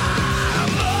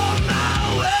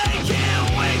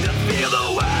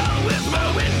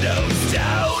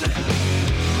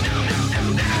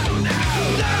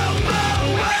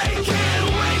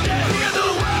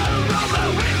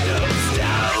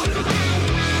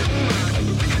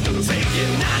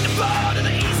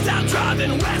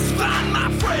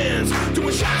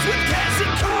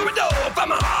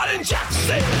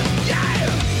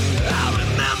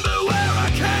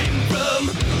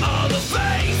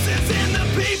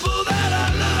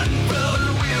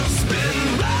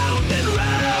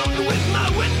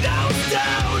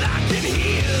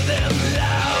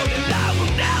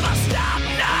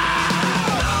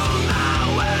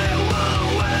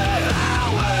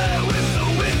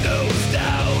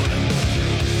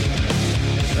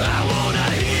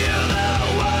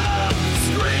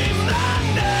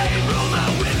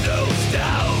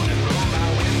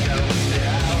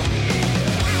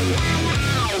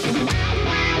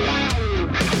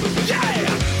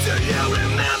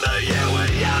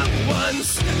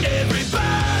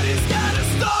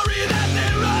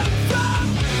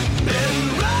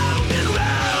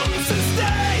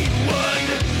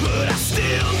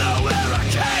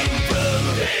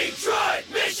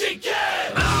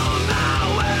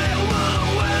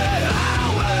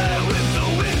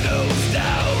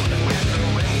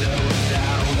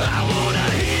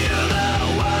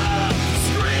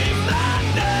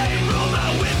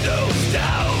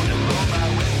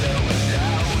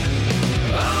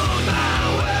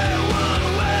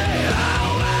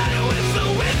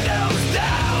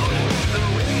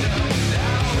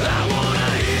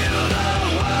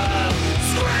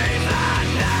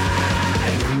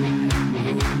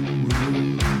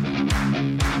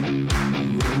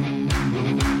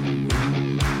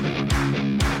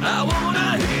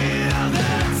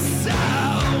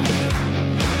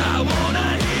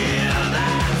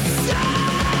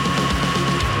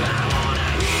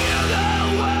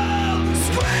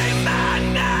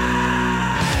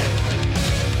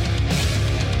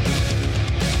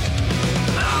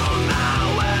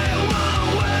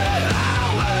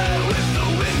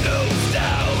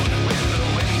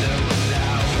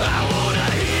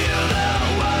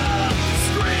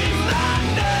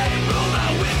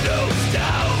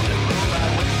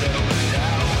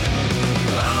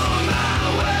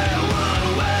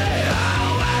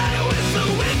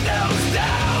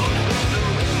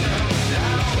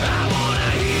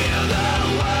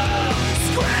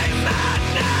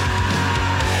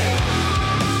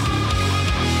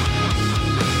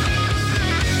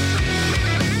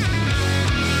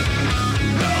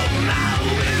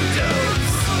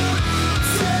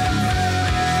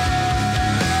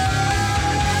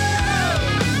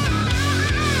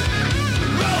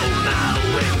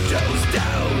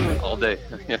 day.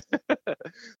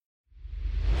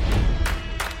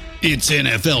 It's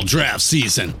NFL draft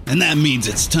season, and that means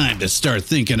it's time to start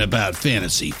thinking about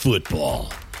fantasy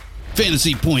football.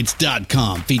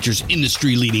 FantasyPoints.com features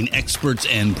industry-leading experts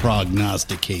and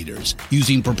prognosticators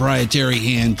using proprietary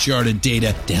hand-charted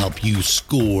data to help you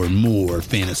score more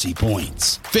fantasy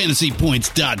points.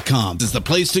 FantasyPoints.com is the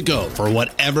place to go for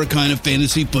whatever kind of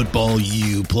fantasy football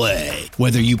you play.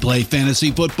 Whether you play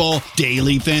fantasy football,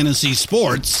 daily fantasy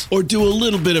sports, or do a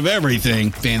little bit of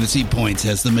everything, Fantasy Points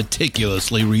has the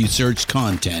meticulously researched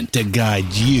content to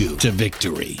guide you to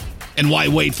victory. And why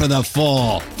wait for the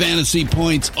fall? Fantasy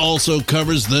Points also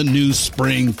covers the new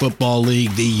spring football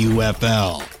league, the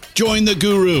UFL. Join the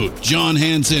guru, John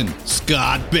Hansen,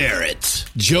 Scott Barrett,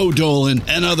 Joe Dolan,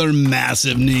 and other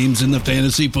massive names in the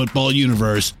fantasy football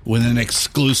universe with an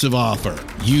exclusive offer.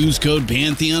 Use code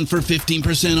Pantheon for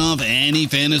 15% off any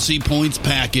Fantasy Points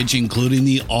package, including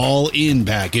the all-in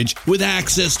package, with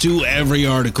access to every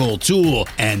article, tool,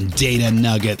 and data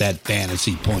nugget that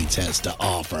Fantasy Points has to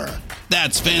offer.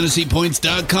 That's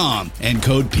FantasyPoints.com and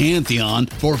code Pantheon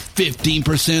for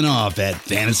 15% off at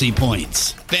Fantasy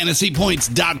Points.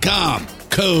 FantasyPoints.com,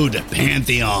 code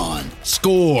Pantheon.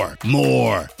 Score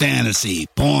more fantasy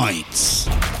points.